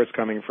silver and where it's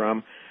coming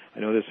from. I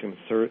know there's some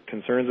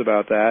concerns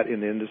about that in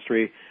the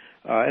industry.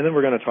 And then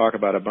we're going to talk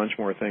about a bunch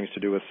more things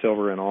to do with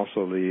silver and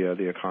also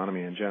the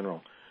economy in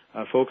general.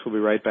 Folks, we'll be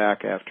right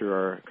back after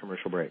our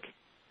commercial break.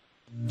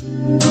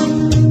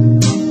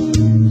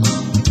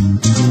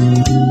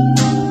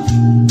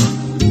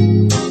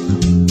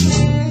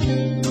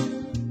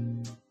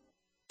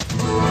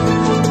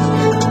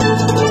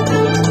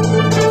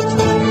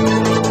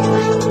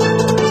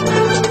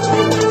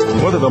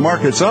 Whether the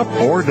market's up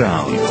or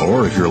down,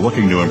 or if you're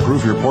looking to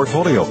improve your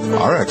portfolio,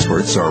 our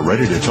experts are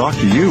ready to talk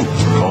to you.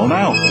 Call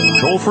now.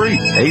 Toll free,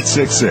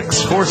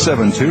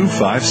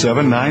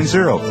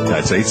 866-472-5790.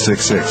 That's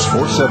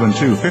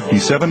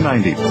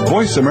 866-472-5790.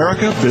 Voice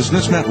America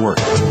Business Network.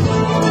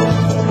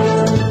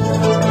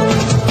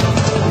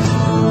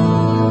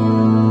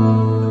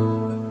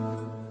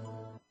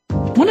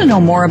 Want to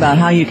know more about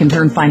how you can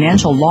turn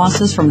financial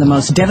losses from the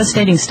most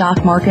devastating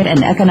stock market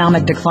and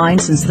economic decline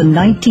since the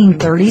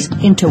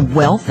 1930s into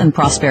wealth and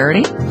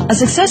prosperity? A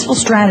successful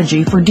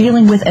strategy for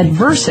dealing with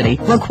adversity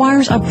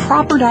requires a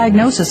proper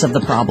diagnosis of the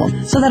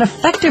problem so that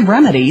effective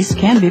remedies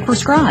can be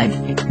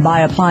prescribed. By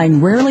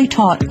applying rarely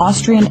taught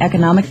Austrian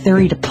economic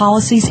theory to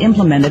policies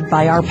implemented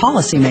by our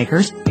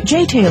policymakers,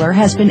 Jay Taylor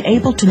has been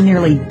able to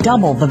nearly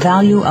double the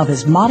value of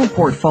his model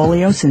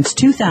portfolio since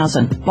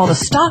 2000, while the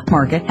stock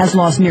market has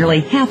lost nearly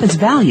half its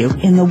value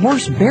in the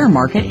worst bear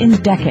market in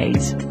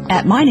decades.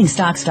 At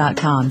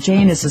miningstocks.com, Jay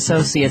and his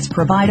associates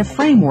provide a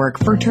framework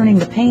for turning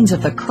the pains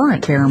of the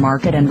current bear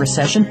market and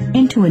recession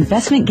into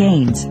investment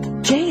gains.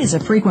 Jay is a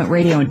frequent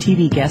radio and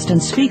TV guest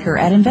and speaker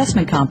at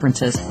investment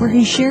conferences where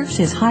he shares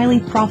his highly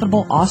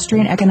profitable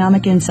Austrian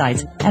economic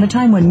insights at a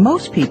time when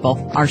most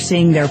people are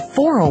seeing their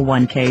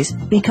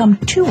 401ks become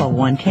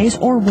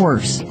 201ks or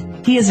worse.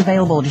 He is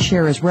available to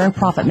share his rare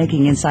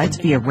profit-making insights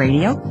via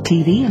radio,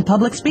 TV, and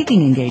public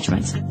speaking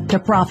engagements. To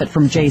profit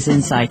from Jay's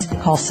insights,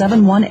 call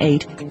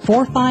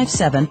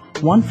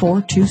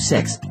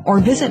 718-457-1426 or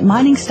visit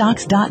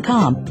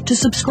miningstocks.com to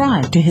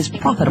subscribe to his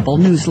profitable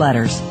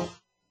newsletters.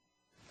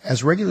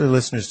 As regular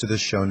listeners to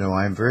this show know,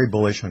 I am very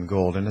bullish on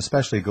gold, and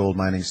especially gold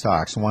mining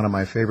stocks. One of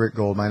my favorite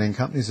gold mining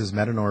companies is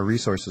Metanor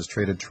Resources,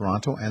 traded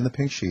Toronto and the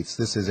Pink Sheets.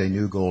 This is a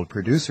new gold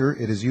producer.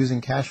 It is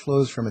using cash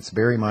flows from its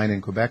Barry mine in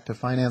Quebec to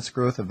finance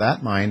growth of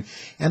that mine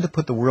and to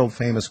put the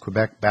world-famous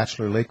Quebec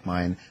Bachelor Lake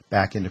mine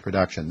back into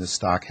production. This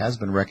stock has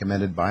been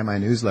recommended by my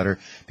newsletter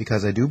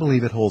because I do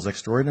believe it holds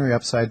extraordinary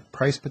upside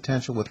price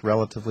potential with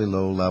relatively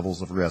low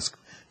levels of risk.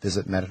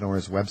 Visit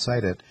Metanor's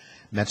website at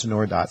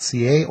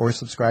metanor.ca or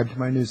subscribe to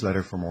my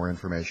newsletter for more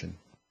information.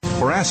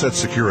 For asset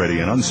security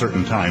in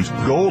uncertain times,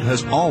 gold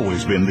has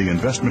always been the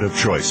investment of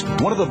choice.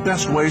 One of the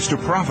best ways to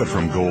profit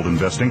from gold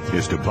investing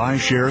is to buy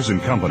shares in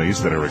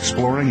companies that are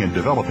exploring and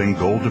developing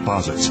gold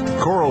deposits.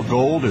 Coral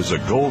Gold is a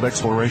gold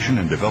exploration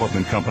and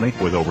development company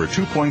with over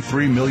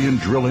 2.3 million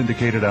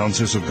drill-indicated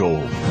ounces of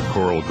gold.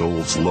 Coral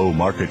Gold's low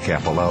market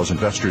cap allows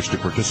investors to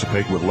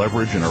participate with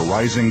leverage in a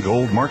rising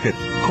gold market.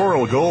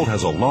 Coral Gold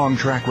has a long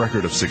track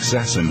record of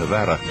success in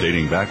Nevada,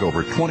 dating back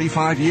over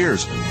 25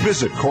 years.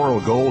 Visit Coral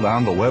Gold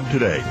on the web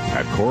today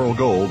at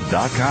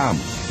coralgold.com.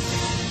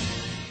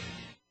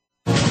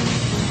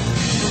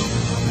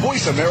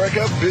 Voice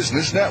America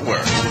Business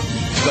Network,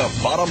 the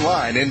bottom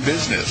line in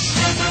business.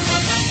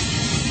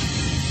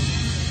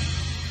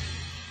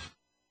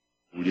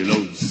 You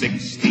load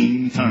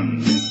 16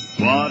 tons,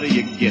 what do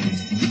you get?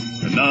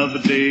 Another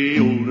day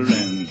older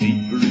and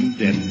deeper in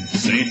debt.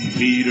 St.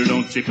 Peter,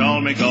 don't you call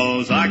me,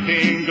 'cause I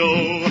can't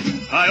go.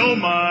 I owe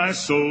my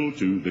soul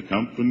to the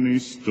company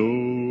store.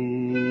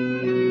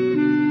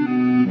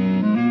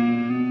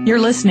 You're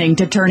listening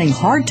to Turning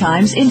Hard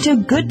Times into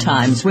Good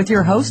Times with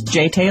your host,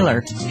 Jay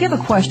Taylor. If you have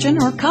a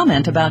question or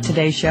comment about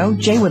today's show,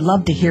 Jay would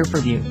love to hear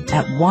from you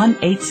at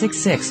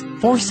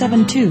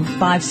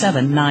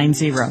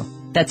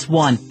 1-866-472-5790. That's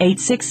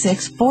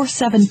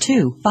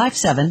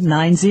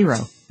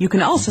 1-866-472-5790. You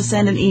can also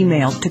send an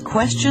email to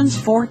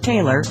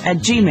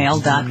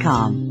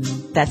questionsfortaylor@gmail.com.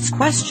 That's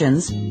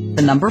questions,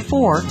 the number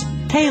 4,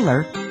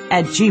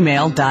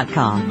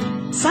 Taylor@gmail.com.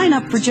 Sign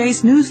up for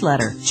Jay's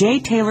newsletter, Jay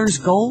Taylor's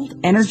Gold,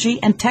 Energy,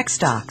 and Tech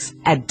Stocks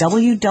at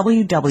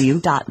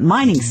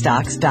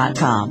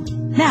www.miningstocks.com.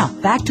 Now,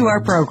 back to our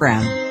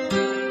program.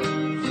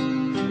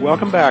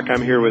 Welcome back.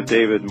 I'm here with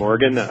David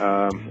Morgan,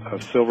 a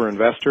silver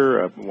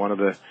investor, one of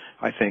the,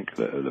 I think,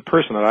 the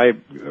person that I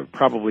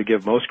probably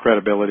give most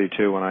credibility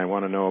to when I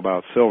want to know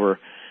about silver.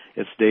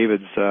 It's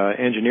David's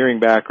engineering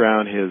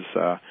background, his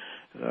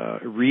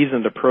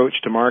reasoned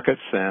approach to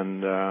markets,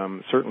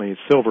 and certainly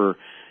silver,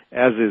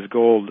 as is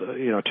gold,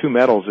 two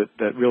metals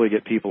that really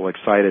get people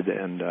excited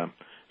and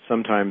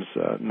sometimes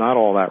not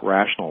all that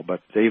rational.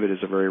 But David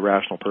is a very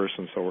rational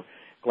person, so we're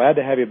glad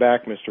to have you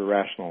back, Mr.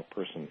 Rational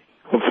Person.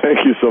 Well,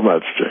 thank you so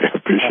much, Jay. I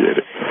appreciate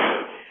it.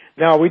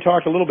 Now, we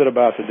talked a little bit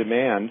about the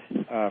demand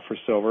for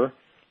silver.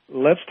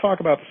 Let's talk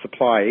about the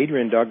supply.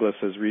 Adrian Douglas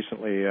has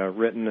recently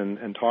written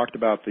and talked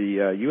about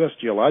the U.S.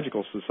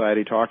 Geological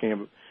Society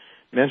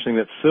mentioning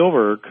that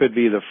silver could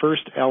be the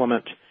first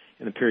element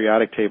in the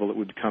periodic table that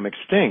would become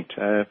extinct.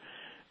 Did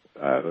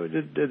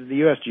the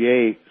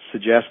USGA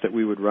suggest that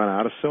we would run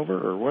out of silver,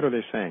 or what are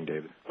they saying,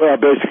 David? Well,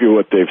 basically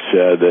what they've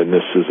said, and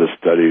this is a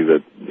study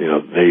that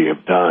they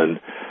have done,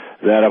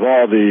 that of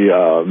all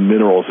the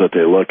minerals that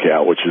they look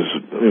at, which is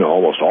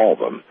almost all of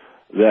them,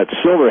 that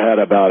silver had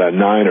about a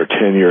 9 or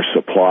 10 year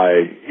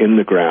supply in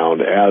the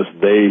ground as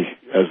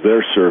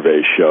their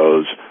survey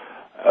shows.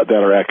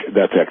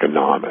 That's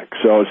economic.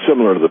 So it's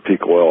similar to the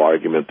peak oil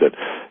argument that,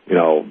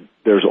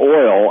 there's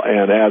oil,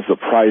 and as the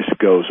price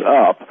goes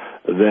up,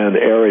 then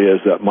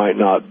areas that might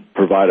not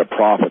provide a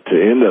profit to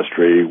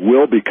industry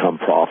will become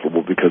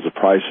profitable because the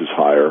price is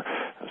higher.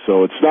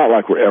 So it's not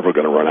like we're ever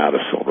going to run out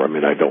of silver. I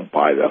mean, I don't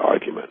buy that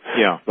argument.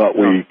 Yeah. But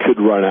we could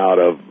run out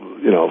of,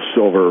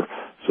 silver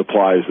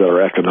supplies that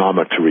are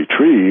economic to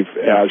retrieve,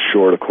 as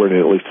short, according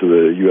at least to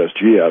the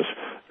USGS,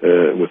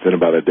 within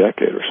about a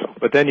decade or so.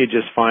 But then you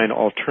just find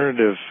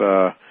alternative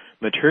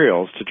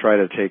materials to try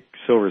to take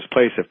silver's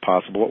place if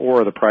possible,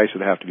 or the price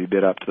would have to be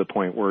bid up to the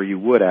point where you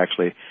would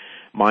actually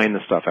mine the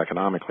stuff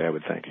economically, I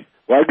would think.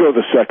 Well, I'd go with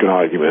the second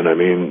argument. I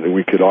mean,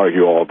 we could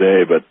argue all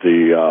day, but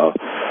the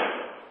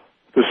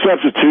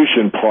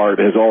substitution part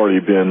is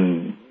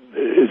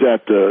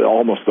at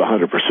almost the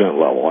 100%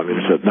 level. I mean,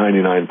 it's at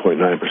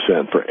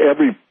 99.9%. For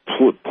every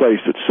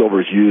place that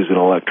silver is used in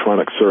an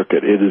electronic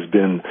circuit, it has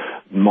been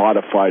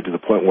modified to the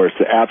point where it's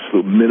the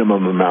absolute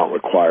minimum amount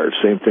required.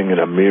 Same thing in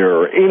a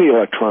mirror or any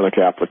electronic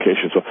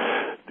application. So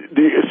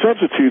the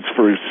substitutes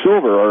for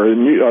silver are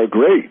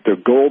great. They're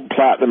gold,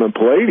 platinum, and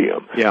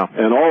palladium. Yeah.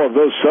 And all of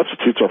those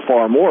substitutes are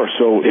far more.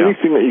 So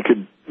anything that you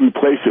could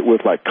replace it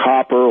with, like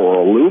copper or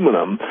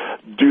aluminum,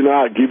 do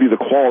not give you the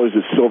qualities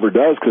that silver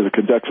does, because it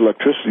conducts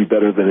electricity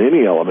better than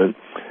any element,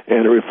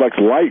 and it reflects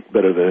light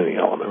better than any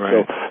element.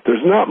 Right. So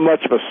there's not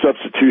much of a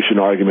substitution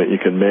argument you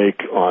can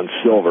make on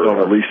silver.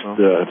 At least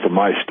from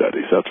my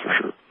studies, that's for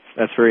sure.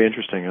 That's very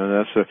interesting, and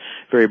that's a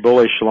very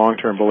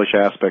long-term bullish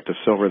aspect of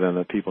silver then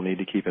that people need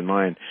to keep in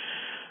mind.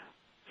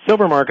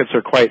 Silver markets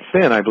are quite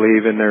thin, I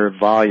believe, in their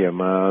volume,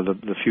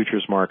 the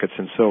futures markets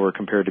in silver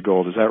compared to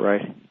gold. Is that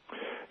right?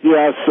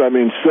 Yes, I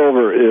mean,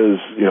 silver is,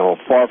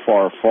 far,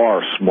 far,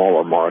 far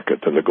smaller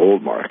market than the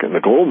gold market. And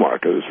the gold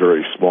market is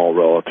very small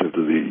relative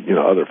to the,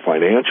 other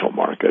financial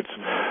markets.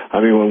 I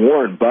mean, when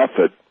Warren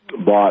Buffett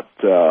bought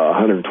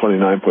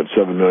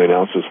 129.7 million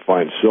ounces of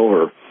fine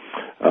silver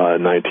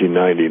in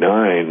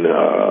 1999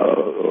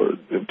 or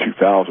in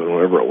 2000,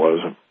 whatever it was,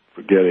 I'm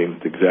forgetting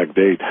the exact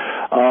date,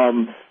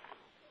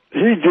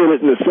 he did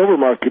it in the silver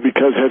market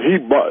because had he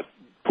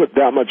put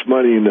that much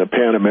money in the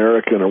Pan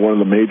American or one of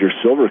the major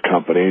silver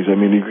companies, I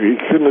mean, he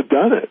couldn't have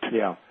done it.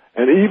 Yeah.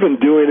 And even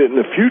doing it in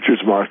the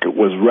futures market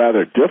was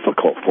rather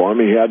difficult for him.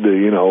 He had to,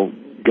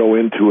 go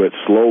into it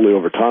slowly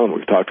over time,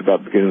 we talked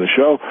about at the beginning of the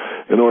show,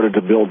 in order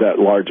to build that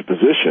large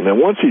position. And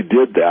once he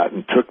did that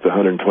and took the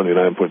 129.7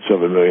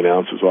 million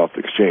ounces off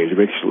the exchange,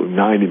 eventually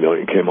 90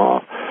 million came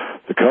off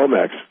the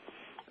COMEX.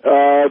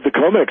 The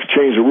COMEX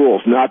changed the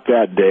rules, not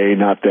that day,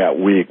 not that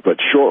week,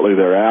 but shortly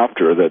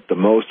thereafter, that the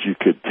most you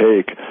could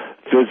take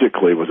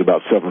physically was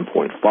about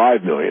 7.5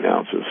 million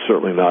ounces,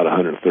 certainly not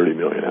 130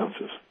 million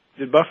ounces.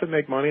 Did Buffett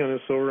make money on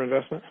his silver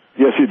investment?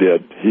 Yes, he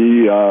did.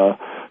 He,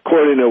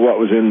 according to what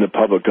was in the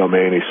public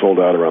domain, he sold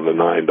out around the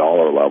 $9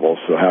 level,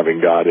 so having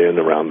got in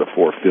around the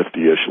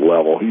 450-ish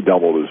level, he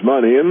doubled his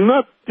money, and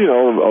not,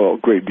 a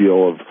great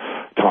deal of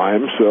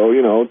time. So,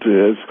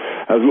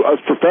 as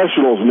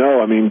professionals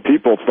know, I mean,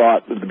 people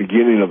thought at the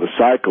beginning of the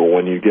cycle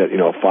when you get,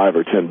 5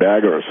 or 10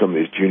 bagger of some of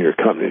these junior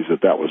companies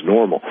that was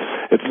normal.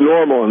 It's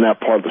normal in that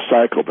part of the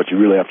cycle, but you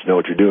really have to know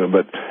what you're doing.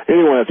 But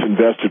anyone that's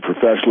invested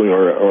professionally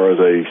or as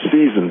a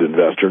seasoned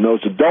investor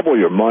knows to double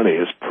your money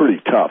is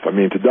pretty tough. I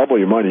mean, to double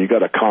your money, you got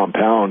to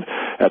compound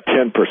at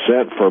 10%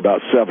 for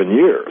about 7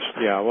 years.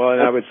 Yeah, well,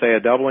 and I would say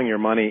doubling your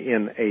money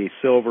in a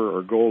silver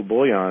or gold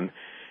bullion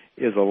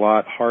is a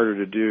lot harder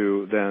to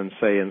do than,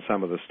 say, in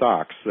some of the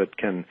stocks that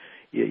can,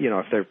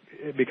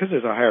 because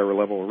there's a higher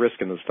level of risk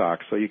in the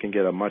stocks, so you can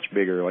get a much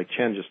bigger, like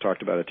Chen just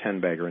talked about, a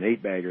 10-bagger, an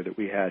 8-bagger that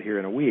we had here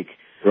in a week.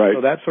 Right.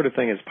 So that sort of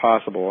thing is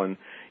possible. And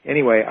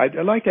anyway, I'd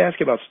like to ask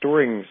you about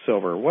storing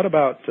silver. What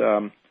about,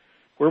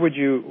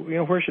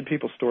 where should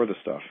people store the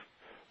stuff?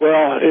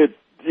 Well,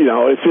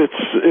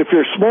 if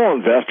you're a small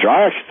investor,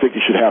 I actually think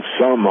you should have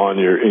some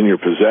in your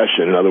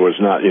possession. In other words,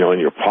 not, in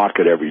your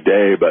pocket every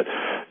day, but,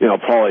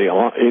 probably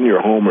in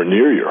your home or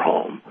near your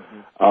home.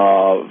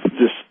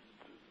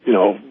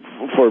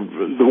 For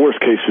the worst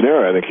case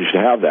scenario, I think you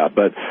should have that.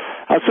 But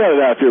outside of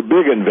that, if you're a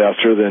big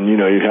investor, then, you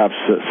have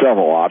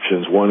several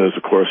options. One is,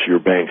 of course, your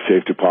bank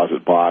safe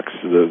deposit box.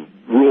 The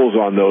rules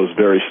on those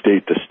vary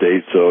state to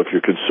state, so if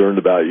you're concerned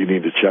about it, you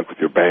need to check with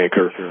your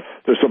banker. Sure.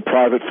 There's some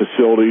private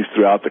facilities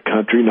throughout the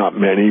country, not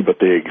many, but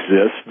they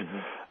exist.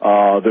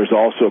 Mm-hmm. There's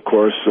also, of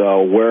course,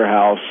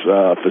 warehouse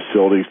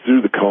facilities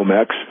through the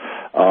COMEX,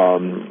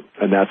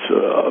 and that's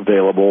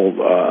available.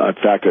 In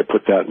fact, I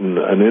put that in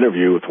an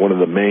interview with one of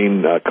the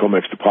main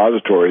COMEX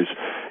depositories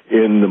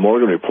in the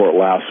Morgan Report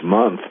last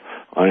month.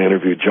 I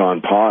interviewed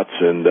John Potts,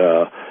 and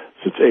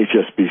since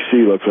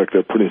HSBC looks like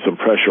they're putting some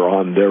pressure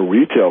on their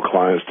retail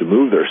clients to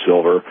move their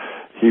silver,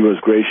 he was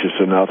gracious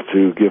enough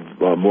to give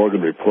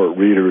Morgan Report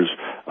readers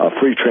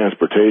free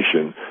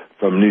transportation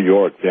from New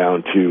York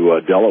down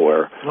to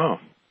Delaware. Oh.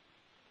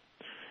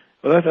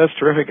 Well, that's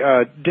terrific.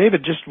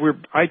 David,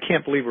 I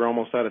can't believe we're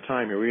almost out of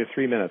time here. We have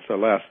 3 minutes or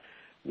less.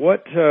 We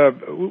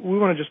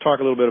want to just talk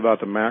a little bit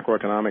about the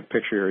macroeconomic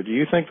picture here. Do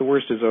you think the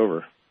worst is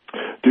over?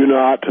 Do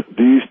not.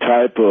 These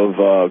type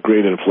of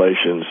great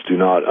inflations do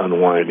not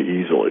unwind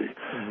easily.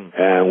 Mm-hmm.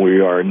 And we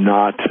are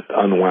not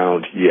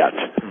unwound yet.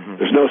 Mm-hmm.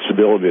 There's no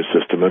stability in the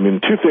system. I mean,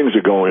 two things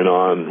are going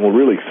on. Well,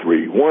 really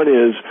three. One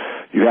is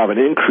you have an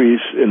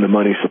increase in the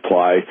money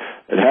supply.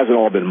 It hasn't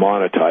all been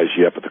monetized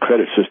yet, but the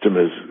credit system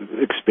has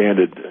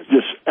expanded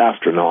just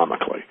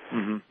astronomically.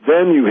 Mm-hmm.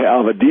 Then you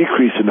have a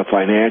decrease in the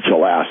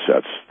financial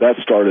assets. That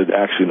started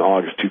actually in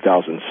August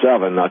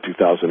 2007, not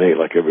 2008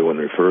 like everyone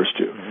refers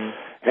to. Mm-hmm.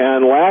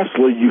 And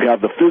lastly, you have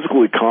the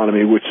physical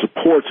economy, which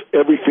supports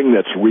everything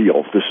that's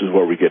real. This is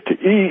where we get to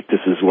eat.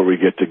 This is where we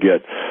get to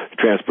get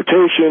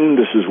transportation.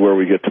 This is where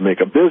we get to make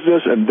a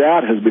business. And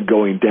that has been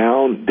going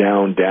down,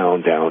 down,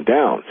 down, down,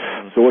 down.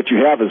 So what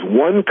you have is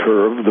one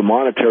curve, the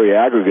monetary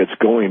aggregates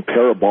going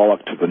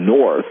parabolic to the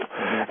north,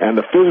 and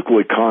the physical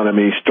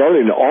economy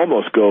starting to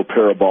almost go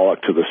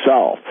parabolic to the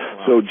south.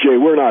 Wow. So, Jay,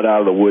 we're not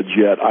out of the woods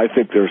yet. I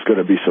think there's going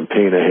to be some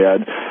pain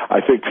ahead.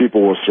 I think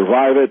people will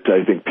survive it.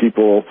 I think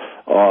people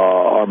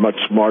are much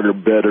smarter,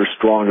 better,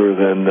 stronger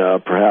than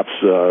perhaps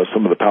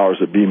some of the powers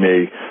that be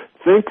may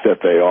think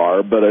that they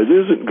are, but it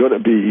isn't going to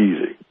be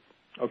easy.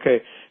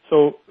 Okay,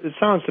 so it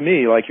sounds to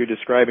me like you're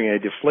describing a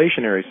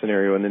deflationary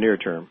scenario in the near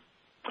term.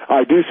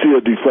 I do see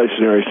a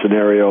deflationary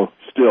scenario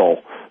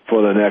still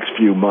for the next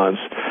few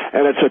months,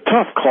 and it's a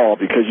tough call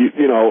because,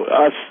 you know,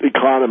 us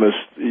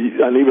economists,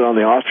 and even on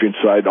the Austrian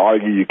side,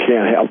 argue you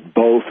can't have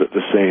both at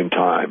the same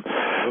time.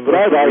 But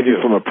I'd argue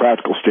from a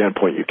practical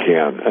standpoint you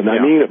can, and I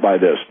mean it by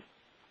this.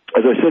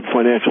 As I said,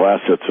 financial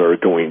assets are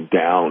going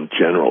down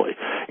generally.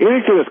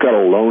 Anything that's got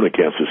a loan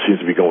against it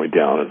seems to be going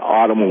down, an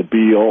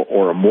automobile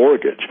or a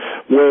mortgage.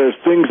 Whereas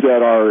things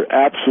that are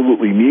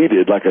absolutely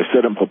needed, like I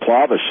said in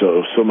Poplava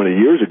so many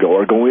years ago,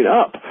 are going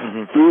up.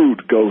 Mm-hmm.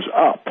 Food goes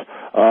up.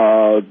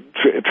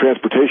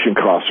 Transportation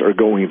costs are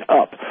going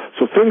up.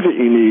 So things that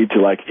you need to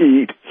like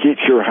eat,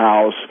 heat your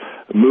house,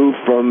 move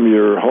from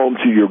your home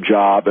to your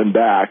job and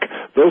back,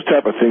 those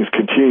type of things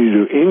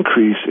continue to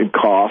increase in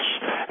costs,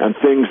 and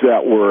things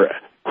that were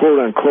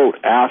quote-unquote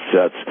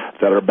assets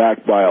that are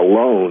backed by a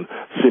loan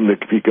seem to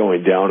be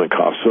going down in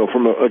cost. So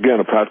from, again,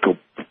 a practical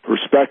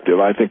perspective,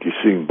 I think you're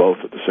seeing both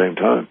at the same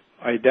time.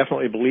 I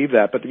definitely believe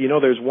that. But, you know,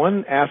 there's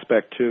one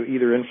aspect to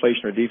either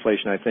inflation or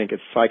deflation, I think.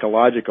 It's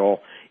psychological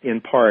in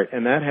part,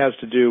 and that has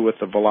to do with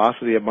the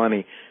velocity of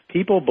money.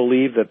 People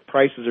believe that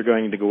prices are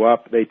going to go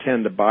up. They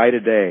tend to buy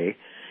today.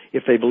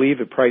 If they believe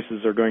that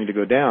prices are going to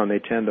go down, they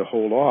tend to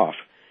hold off.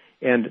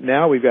 And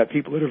now we've got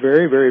people that are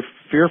very, very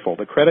fearful.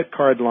 The credit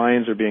card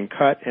lines are being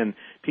cut, and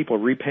people are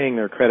repaying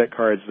their credit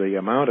cards. The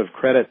amount of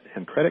credit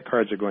and credit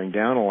cards are going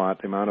down a lot,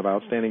 the amount of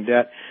outstanding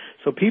debt.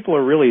 So people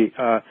are really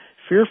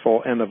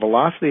fearful, and the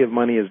velocity of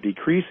money is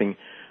decreasing.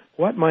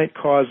 What might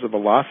cause the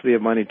velocity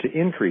of money to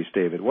increase,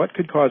 David? What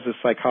could cause this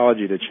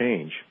psychology to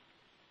change?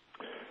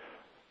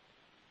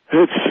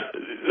 It's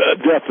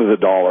death of the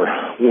dollar.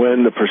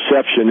 When the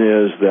perception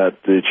is that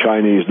the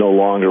Chinese no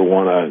longer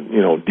want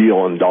to,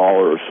 deal in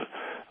dollars,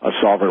 a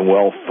sovereign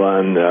wealth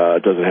fund.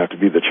 It doesn't have to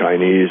be the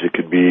Chinese. It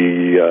could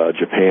be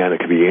Japan.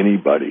 It could be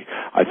anybody.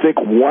 I think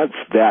once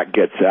that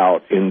gets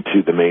out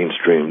into the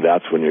mainstream,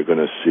 that's when you're going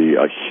to see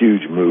a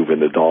huge move in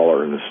the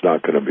dollar, and it's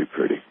not going to be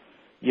pretty.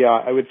 Yeah,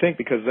 I would think,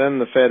 because then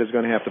the Fed is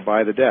going to have to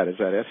buy the debt. Is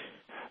that it?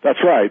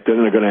 That's right.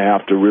 Then they're going to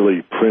have to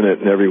really print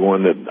it, and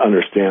everyone that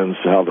understands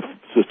how the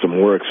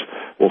system works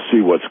will see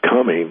what's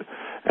coming.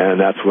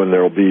 And that's when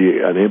there will be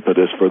an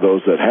impetus for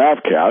those that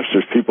have cash.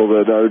 There's people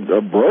that are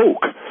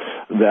broke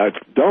that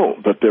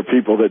don't, but there are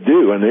people that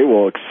do, and they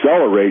will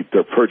accelerate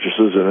their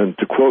purchases. And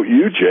to quote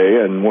you, Jay,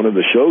 and one of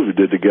the shows we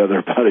did together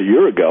about a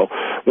year ago,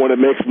 when it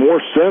makes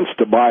more sense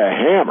to buy a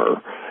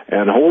hammer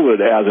and hold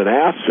it as an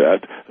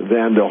asset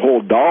than to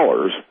hold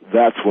dollars,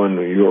 that's when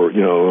we're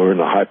in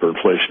a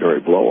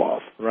hyperinflationary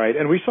blow-off. Right,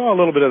 and we saw a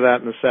little bit of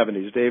that in the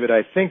 70s. David,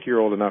 I think you're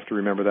old enough to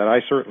remember that.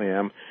 I certainly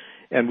am.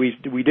 And we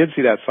did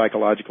see that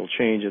psychological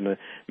change.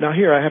 Now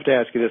here, I have to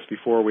ask you this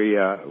before we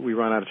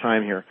run out of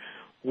time here.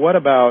 What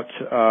about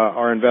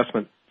our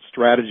investment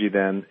strategy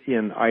then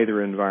in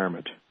either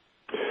environment?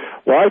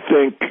 Well, I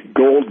think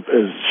gold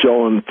is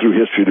shown through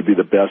history to be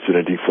the best in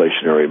a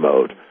deflationary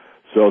mode.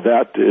 So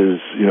that is,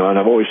 and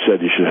I've always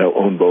said you should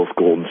own both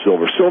gold and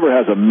silver. Silver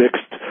has a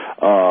mixed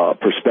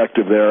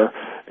perspective there,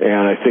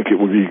 and I think it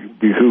would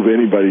behoove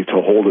anybody to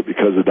hold it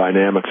because the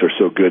dynamics are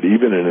so good,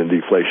 even in a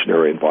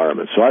deflationary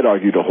environment. So I'd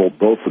argue to hold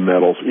both the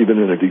metals, even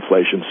in a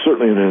deflation,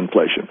 certainly in an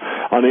inflation.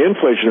 On the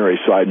inflationary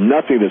side,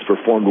 nothing has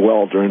performed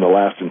well during the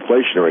last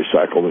inflationary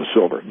cycle than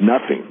silver.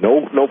 Nothing.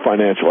 No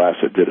financial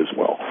asset did as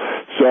well.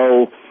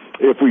 So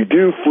if we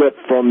do flip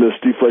from this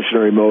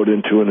deflationary mode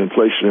into an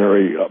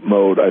inflationary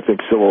mode, I think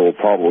silver will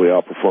probably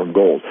outperform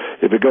gold.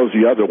 If it goes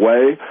the other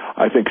way,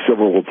 I think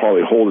silver will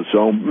probably hold its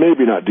own,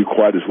 maybe not do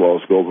quite as well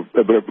as gold,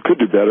 but it could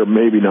do better,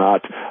 maybe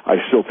not.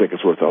 I still think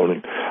it's worth owning.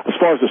 As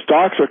far as the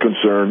stocks are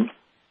concerned,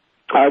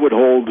 I would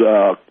hold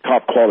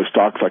top quality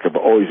stocks like I've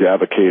always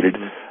advocated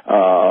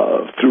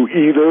through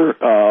either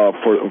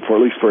for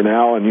at least for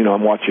now, and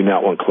I'm watching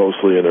that one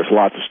closely, and there's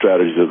lots of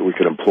strategies that we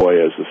can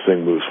employ as this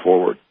thing moves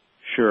forward.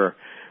 Sure.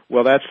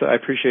 Well, I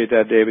appreciate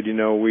that, David.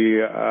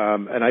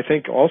 And I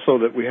think also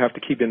that we have to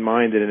keep in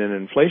mind that in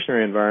an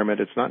inflationary environment,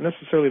 it's not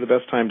necessarily the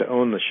best time to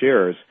own the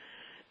shares,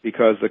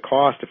 because if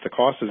the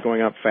cost is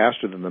going up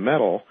faster than the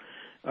metal,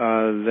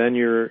 then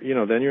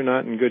you're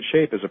not in good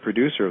shape as a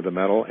producer of the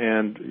metal,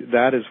 and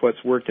that is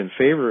what's worked in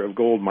favor of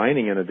gold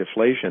mining in a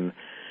deflation.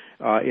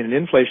 In an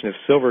inflation, if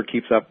silver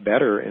keeps up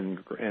better and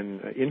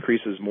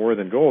increases more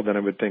than gold, then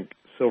I would think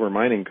silver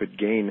mining could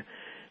gain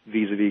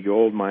vis-a-vis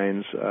gold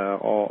mines,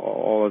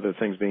 all other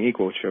things being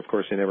equal, which of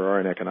course they never are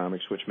in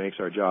economics, which makes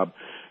our job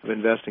of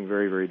investing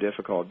very, very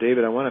difficult.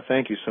 David, I want to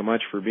thank you so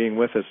much for being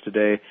with us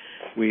today.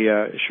 We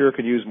sure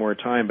could use more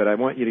time, but I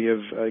want you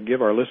to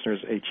give our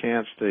listeners a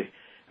chance to,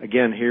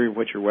 again, hear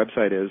what your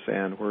website is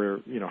and where,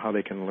 how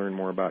they can learn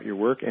more about your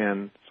work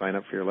and sign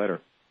up for your letter.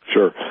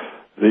 Sure.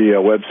 The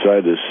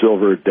website is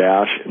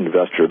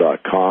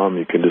silver-investor.com.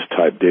 You can just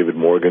type David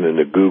Morgan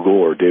into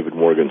Google or David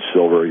Morgan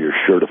Silver. You're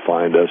sure to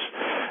find us.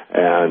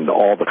 And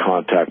all the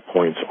contact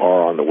points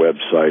are on the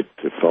website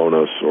to phone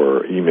us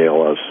or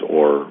email us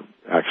or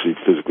actually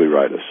physically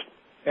write us.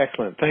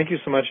 Excellent. Thank you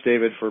so much,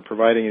 David, for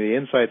providing the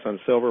insights on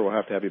silver. We'll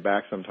have to have you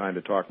back sometime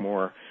to talk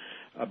more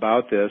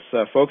about this.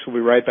 Folks, we'll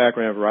be right back.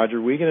 We're going to have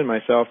Roger Wiegand and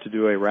myself to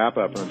do a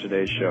wrap-up on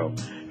today's show.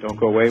 Don't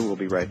go away. We'll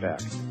be right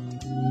back.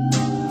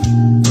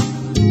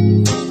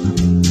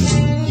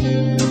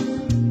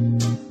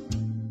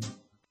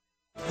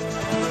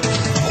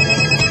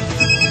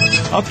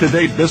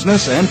 Up-to-date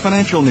business and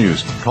financial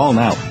news. Call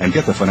now and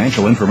get the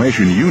financial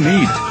information you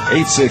need.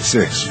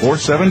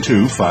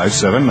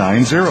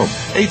 866-472-5790.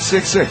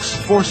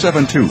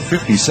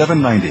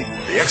 866-472-5790.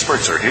 The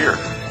experts are here.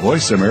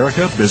 Voice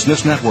America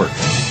Business Network.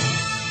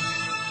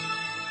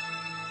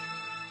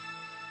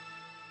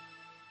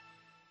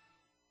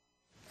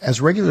 As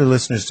regular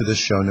listeners to this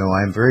show know,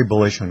 I am very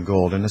bullish on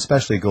gold, and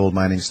especially gold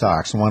mining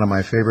stocks. One of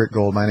my favorite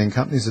gold mining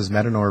companies is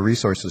Metanor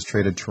Resources,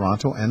 traded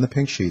Toronto and the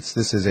Pink Sheets.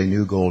 This is a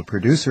new gold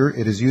producer.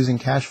 It is using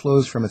cash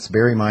flows from its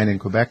Barry mine in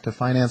Quebec to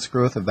finance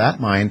growth of that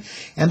mine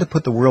and to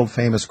put the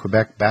world-famous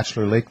Quebec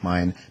Bachelor Lake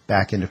mine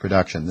back into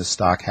production. This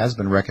stock has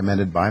been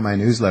recommended by my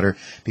newsletter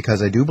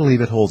because I do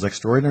believe it holds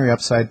extraordinary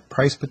upside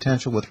price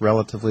potential with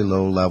relatively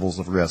low levels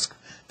of risk.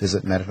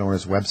 Visit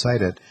Metanor's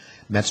website at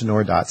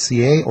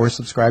metanor.ca or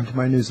subscribe to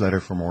my newsletter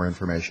for more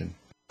information.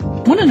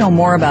 Want to know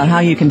more about how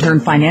you can turn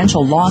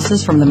financial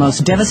losses from the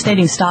most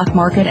devastating stock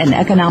market and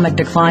economic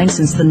decline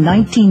since the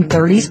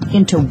 1930s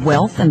into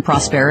wealth and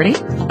prosperity?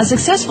 A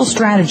successful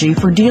strategy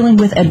for dealing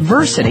with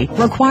adversity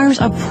requires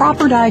a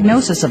proper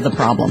diagnosis of the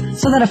problem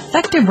so that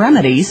effective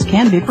remedies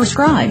can be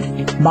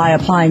prescribed. By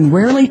applying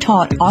rarely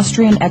taught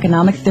Austrian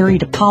economic theory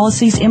to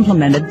policies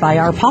implemented by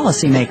our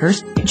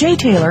policymakers, Jay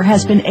Taylor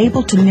has been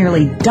able to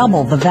nearly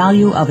double the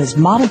value of his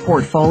model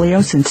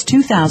portfolio since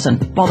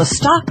 2000, while the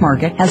stock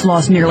market has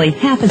lost nearly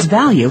half its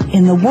value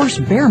in the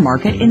worst bear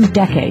market in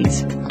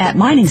decades. At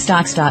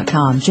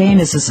miningstocks.com, Jay and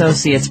his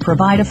associates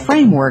provide a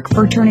framework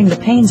for turning the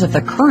pains of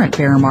the current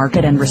bear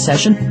market and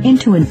recession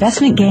into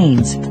investment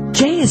gains.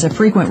 Jay is a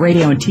frequent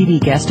radio and TV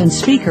guest and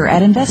speaker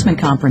at investment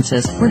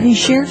conferences where he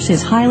shares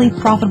his highly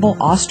profitable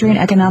Austrian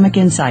economic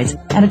insights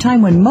at a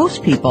time when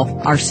most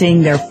people are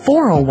seeing their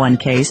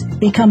 401ks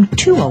become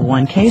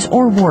 201ks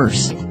or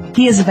worse.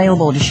 He is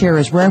available to share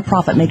his rare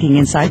profit-making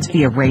insights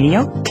via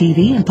radio,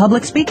 TV, and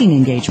public speaking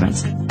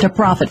engagements. To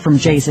profit from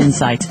Jay's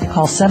insights,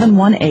 call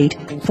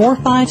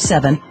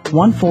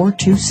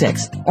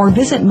 718-457-1426 or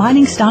visit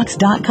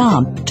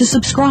miningstocks.com to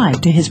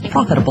subscribe to his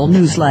profitable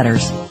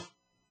newsletters.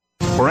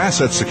 For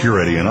asset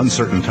security in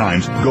uncertain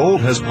times,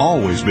 gold has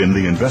always been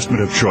the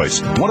investment of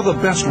choice. One of the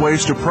best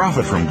ways to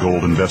profit from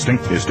gold investing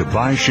is to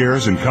buy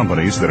shares in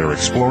companies that are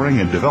exploring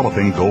and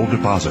developing gold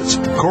deposits.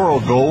 Coral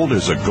Gold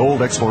is a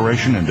gold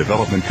exploration and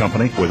development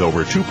company with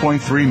over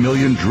 2.3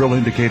 million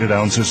drill-indicated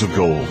ounces of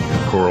gold.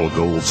 Coral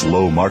Gold's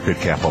low market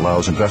cap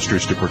allows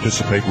investors to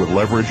participate with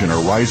leverage in a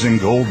rising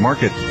gold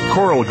market.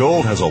 Coral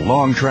Gold has a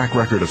long track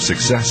record of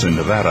success in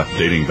Nevada,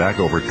 dating back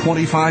over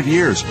 25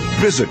 years.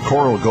 Visit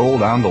Coral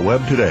Gold on the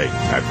web today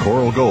at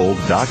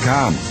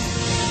coralgold.com.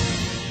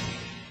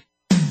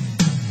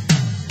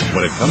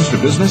 When it comes to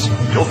business,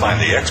 you'll find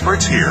the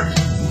experts here.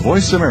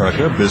 Voice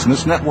America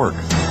Business Network.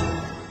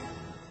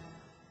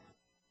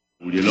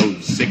 You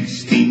load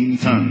 16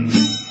 tons,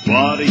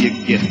 what do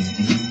you get?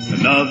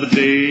 Another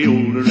day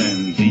older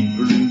and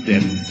deeper in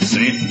debt.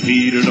 St.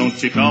 Peter,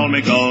 don't you call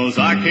me, 'cause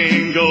I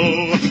can't go.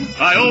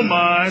 I owe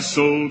my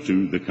soul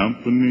to the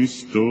company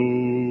store.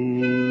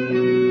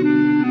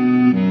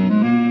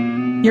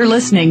 You're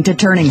listening to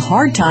Turning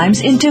Hard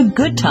Times into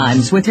Good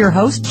Times with your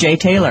host, Jay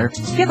Taylor.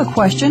 If you have a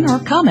question or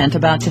comment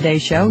about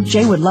today's show,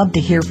 Jay would love to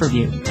hear from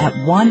you at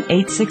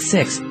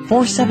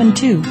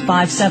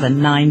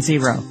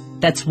 1-866-472-5790.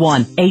 That's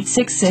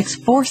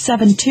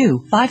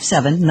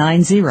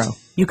 1-866-472-5790.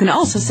 You can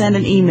also send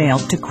an email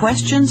to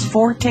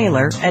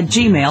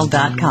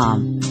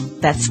questionsfortaylor@gmail.com.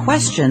 That's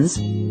questions,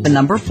 the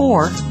number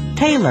 4,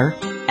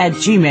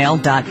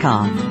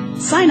 Taylor@gmail.com.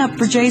 Sign up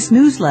for Jay's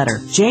newsletter,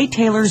 Jay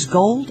Taylor's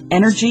Gold,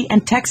 Energy,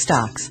 and Tech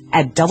Stocks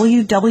at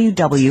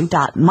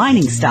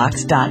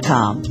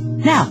www.miningstocks.com.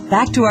 Now,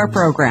 back to our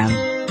program.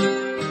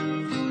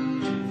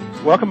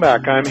 Welcome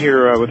back. I'm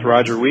here with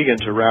Roger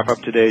Wiegand to wrap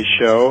up today's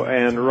show.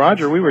 And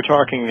Roger, we were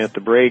talking at the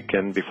break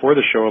and before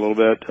the show a little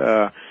bit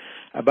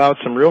about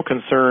some real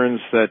concerns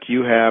that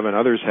you have and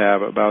others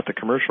have about the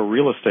commercial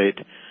real estate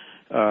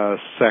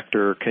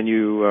sector. Can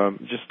you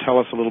just tell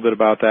us a little bit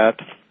about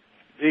that?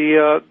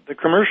 The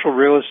commercial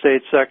real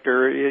estate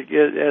sector,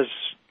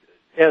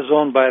 as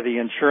owned by the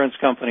insurance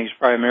companies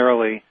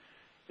primarily,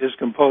 is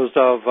composed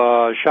of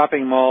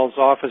shopping malls,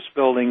 office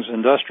buildings,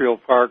 industrial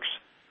parks,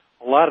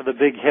 a lot of the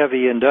big,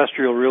 heavy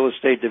industrial real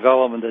estate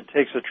development that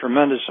takes a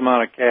tremendous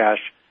amount of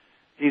cash.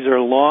 These are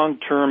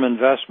long-term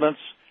investments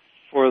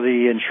for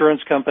the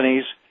insurance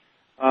companies.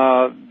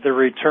 The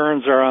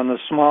returns are on the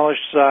smallish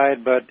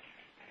side, but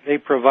they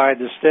provide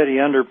the steady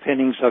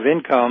underpinnings of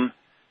income,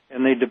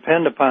 and they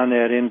depend upon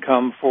that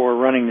income for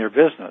running their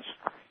business.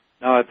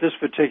 Now, at this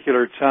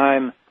particular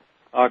time,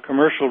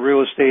 commercial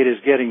real estate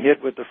is getting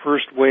hit with the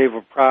first wave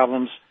of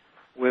problems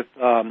with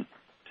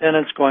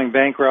tenants going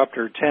bankrupt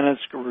or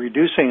tenants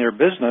reducing their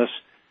business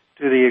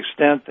to the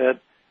extent that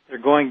they're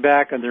going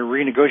back and they're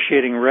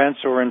renegotiating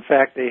rents, or in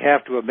fact they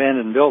have to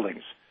abandon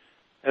buildings.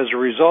 As a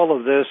result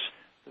of this,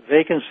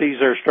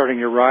 vacancies are starting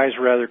to rise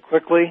rather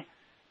quickly.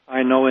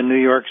 I know in New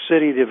York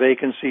City the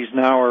vacancies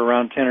now are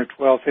around 10 or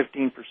 12,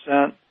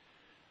 15%.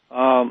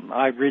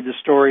 I read the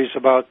stories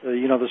about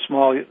the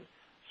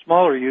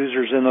smaller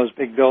users in those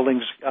big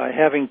buildings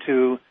having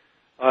to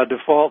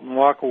default and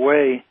walk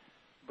away.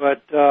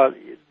 But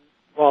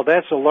while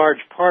that's a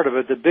large part of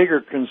it, the bigger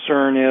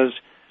concern is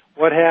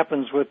what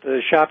happens with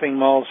the shopping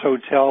malls,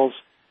 hotels,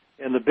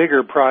 and the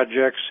bigger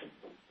projects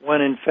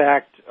when, in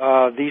fact,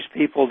 these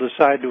people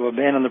decide to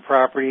abandon the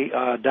property,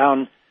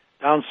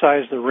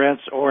 downsize the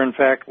rents, or, in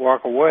fact,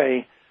 walk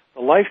away.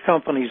 The life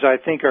companies, I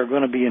think, are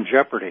going to be in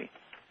jeopardy.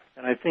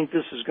 And I think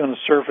this is going to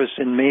surface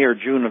in May or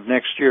June of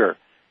next year.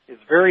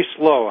 It's very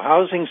slow.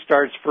 Housing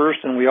starts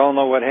first, and we all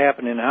know what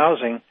happened in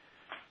housing,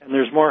 and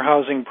there's more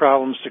housing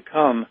problems to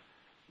come.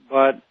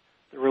 But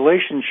the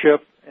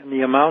relationship and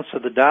the amounts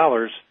of the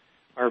dollars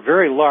are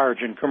very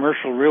large in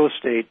commercial real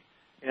estate,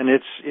 and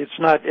it's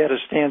not at a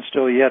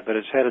standstill yet, but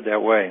it's headed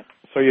that way.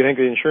 So you think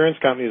the insurance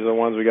companies are the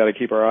ones we got to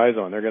keep our eyes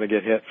on? They're going to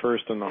get hit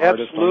first and the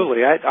hardest.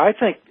 Absolutely. I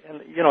think,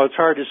 and it's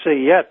hard to say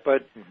yet,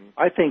 but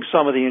I think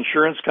some of the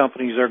insurance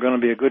companies are going to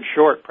be a good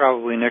short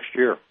probably next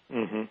year.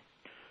 Mm-hmm.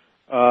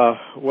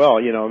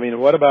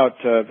 What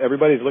about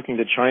everybody's looking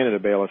to China to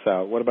bail us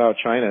out? What about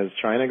China? Is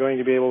China going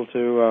to be able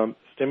to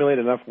stimulate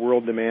enough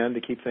world demand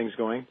to keep things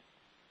going?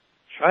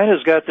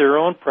 China's got their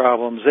own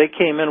problems. They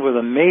came in with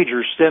a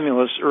major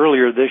stimulus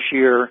earlier this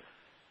year.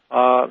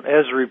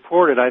 As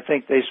reported, I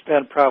think they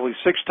spent probably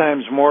 6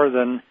 times more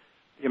than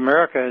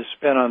America has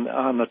spent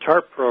on the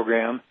TARP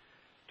program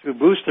to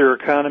boost their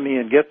economy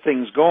and get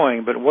things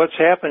going. But what's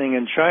happening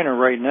in China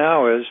right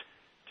now is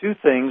two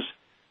things.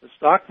 The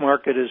stock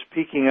market is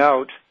peaking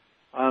out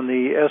on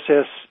the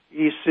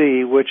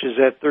SSEC, which is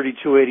at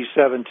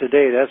 3287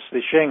 today. That's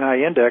the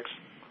Shanghai Index.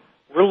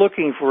 We're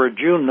looking for a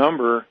June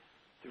number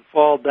to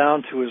fall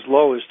down to as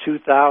low as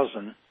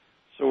 2,000.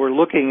 So we're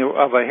looking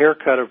of a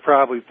haircut of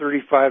probably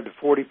 35 to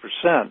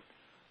 40%.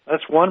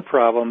 That's one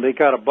problem. They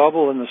got a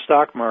bubble in the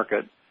stock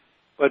market.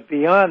 But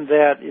beyond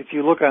that, if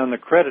you look on the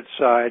credit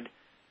side,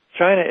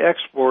 China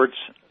exports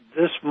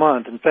this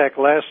month. In fact,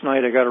 last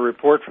night I got a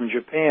report from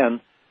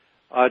Japan.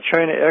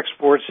 China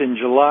exports in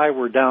July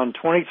were down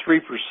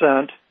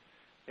 23%,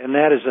 and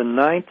that is the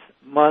 9th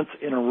month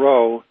in a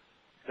row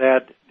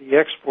that the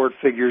export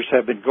figures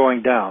have been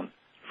going down.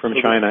 From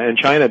China, and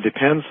China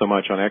depends so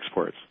much on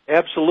exports.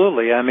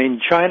 Absolutely. I mean,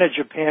 China,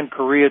 Japan,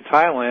 Korea,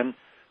 Thailand,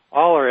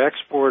 all are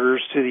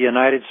exporters to the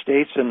United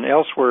States and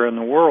elsewhere in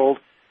the world,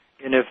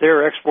 and if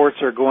their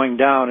exports are going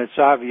down, it's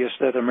obvious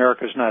that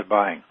America's not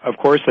buying. Of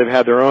course, they've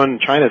had their own,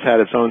 China's had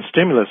its own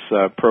stimulus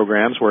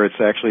programs where it's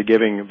actually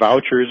giving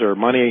vouchers or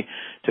money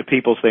to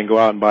people so they can go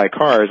out and buy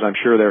cars. I'm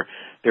sure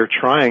they're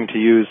trying to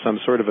use some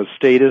sort of a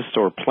statist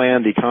or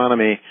planned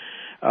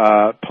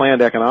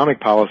economic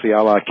policy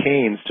a la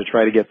Keynes to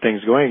try to get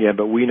things going again,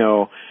 but we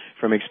know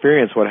from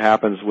experience what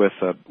happens with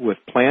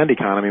planned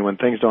economy when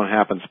things don't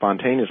happen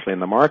spontaneously in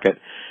the market,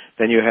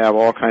 then you have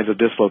all kinds of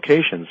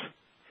dislocations.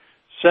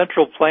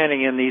 Central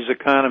planning in these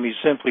economies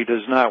simply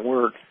does not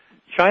work.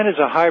 China's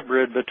a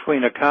hybrid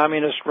between a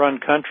communist-run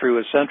country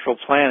with central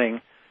planning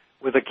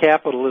with a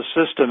capitalist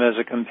system as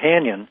a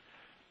companion.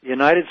 The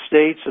United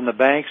States and the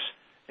banks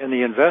and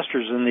the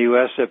investors in the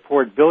U.S. have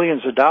poured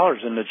billions of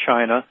dollars into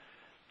China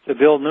to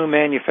build new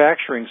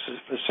manufacturing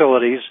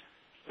facilities,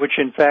 which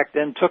in fact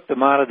then took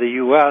them out of the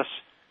U.S.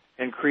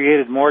 and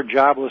created more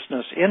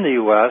joblessness in the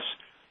U.S.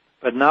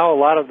 But now a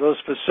lot of those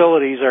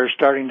facilities are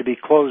starting to be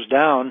closed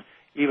down,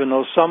 even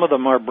though some of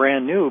them are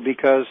brand new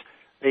because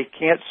they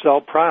can't sell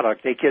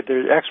product.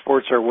 Their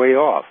exports are way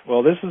off.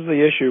 Well, this is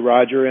the issue,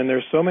 Roger, and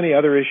there's so many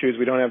other issues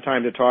we don't have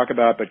time to talk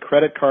about, but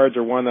credit cards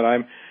are one that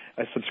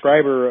a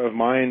subscriber of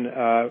mine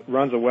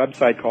runs a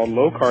website called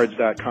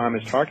lowcards.com,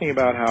 is talking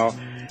about how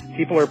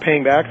people are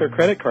paying back their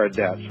credit card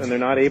debts and they're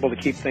not able to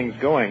keep things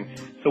going.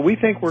 So we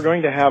think we're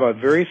going to have a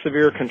very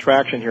severe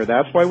contraction here.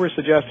 That's why we're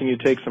suggesting you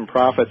take some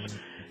profits,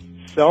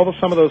 sell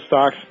some of those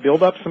stocks,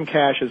 build up some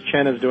cash as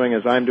Chen is doing,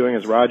 as I'm doing,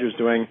 as Roger's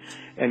doing,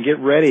 and get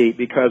ready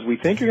because we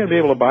think you're going to be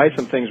able to buy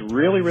some things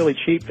really, really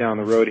cheap down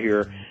the road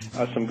here,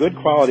 some good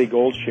quality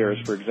gold shares,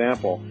 for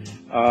example.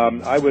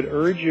 I would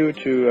urge you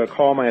to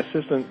call my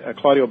assistant,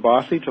 Claudio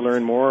Bossi, to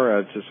learn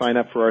more, to sign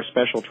up for our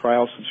special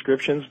trial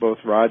subscriptions,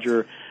 both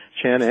Roger,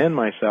 Chen, and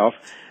myself.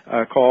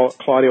 Call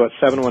Claudio at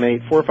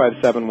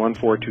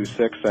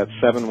 718-457-1426. That's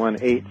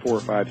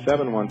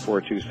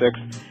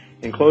 718-457-1426.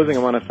 In closing, I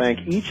want to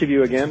thank each of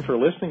you again for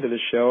listening to this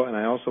show, and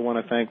I also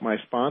want to thank my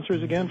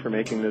sponsors again for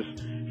making this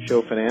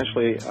show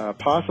financially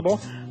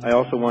possible. I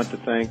also want to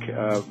thank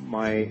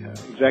my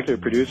executive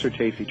producer,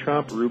 Tacey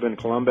Trump, Ruben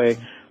Colombe,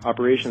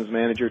 operations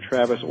manager,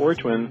 Travis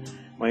Ortwin,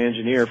 my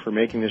engineer, for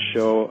making this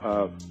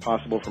show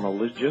possible from a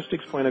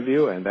logistics point of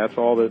view, and that's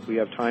all that we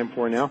have time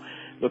for now.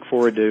 Look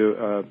forward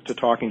to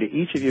talking to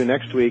each of you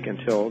next week.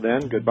 Until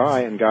then,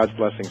 goodbye, and God's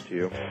blessings to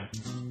you.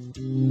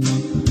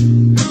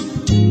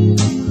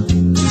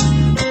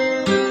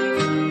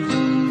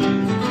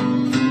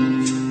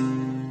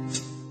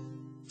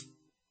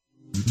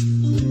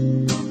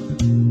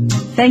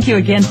 Thank you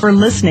again for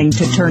listening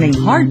to Turning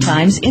Hard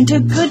Times into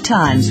Good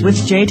Times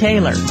with Jay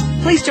Taylor.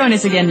 Please join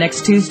us again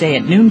next Tuesday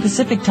at noon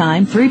Pacific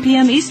Time, 3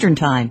 p.m. Eastern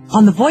Time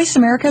on the Voice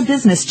America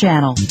Business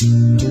Channel.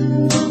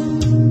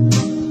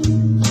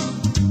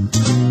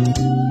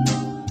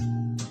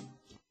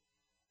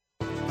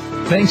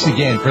 Thanks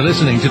again for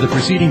listening to the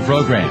preceding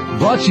program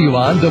brought to you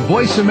on the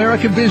Voice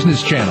America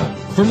Business Channel.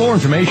 For more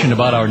information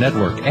about our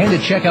network and to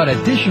check out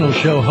additional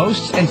show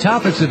hosts and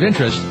topics of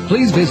interest,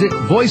 please visit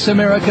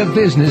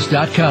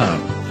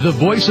voiceamericabusiness.com. The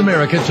Voice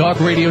America Talk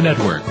Radio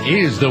Network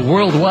is the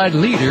worldwide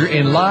leader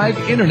in live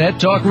Internet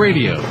talk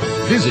radio.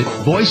 Visit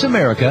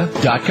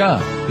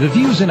voiceamerica.com. The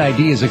views and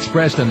ideas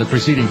expressed on the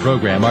preceding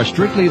program are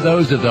strictly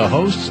those of the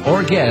hosts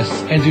or guests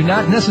and do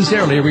not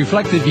necessarily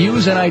reflect the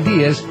views and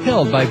ideas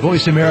held by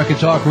Voice America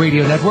Talk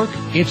Radio Network,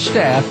 its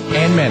staff,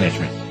 and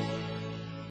management.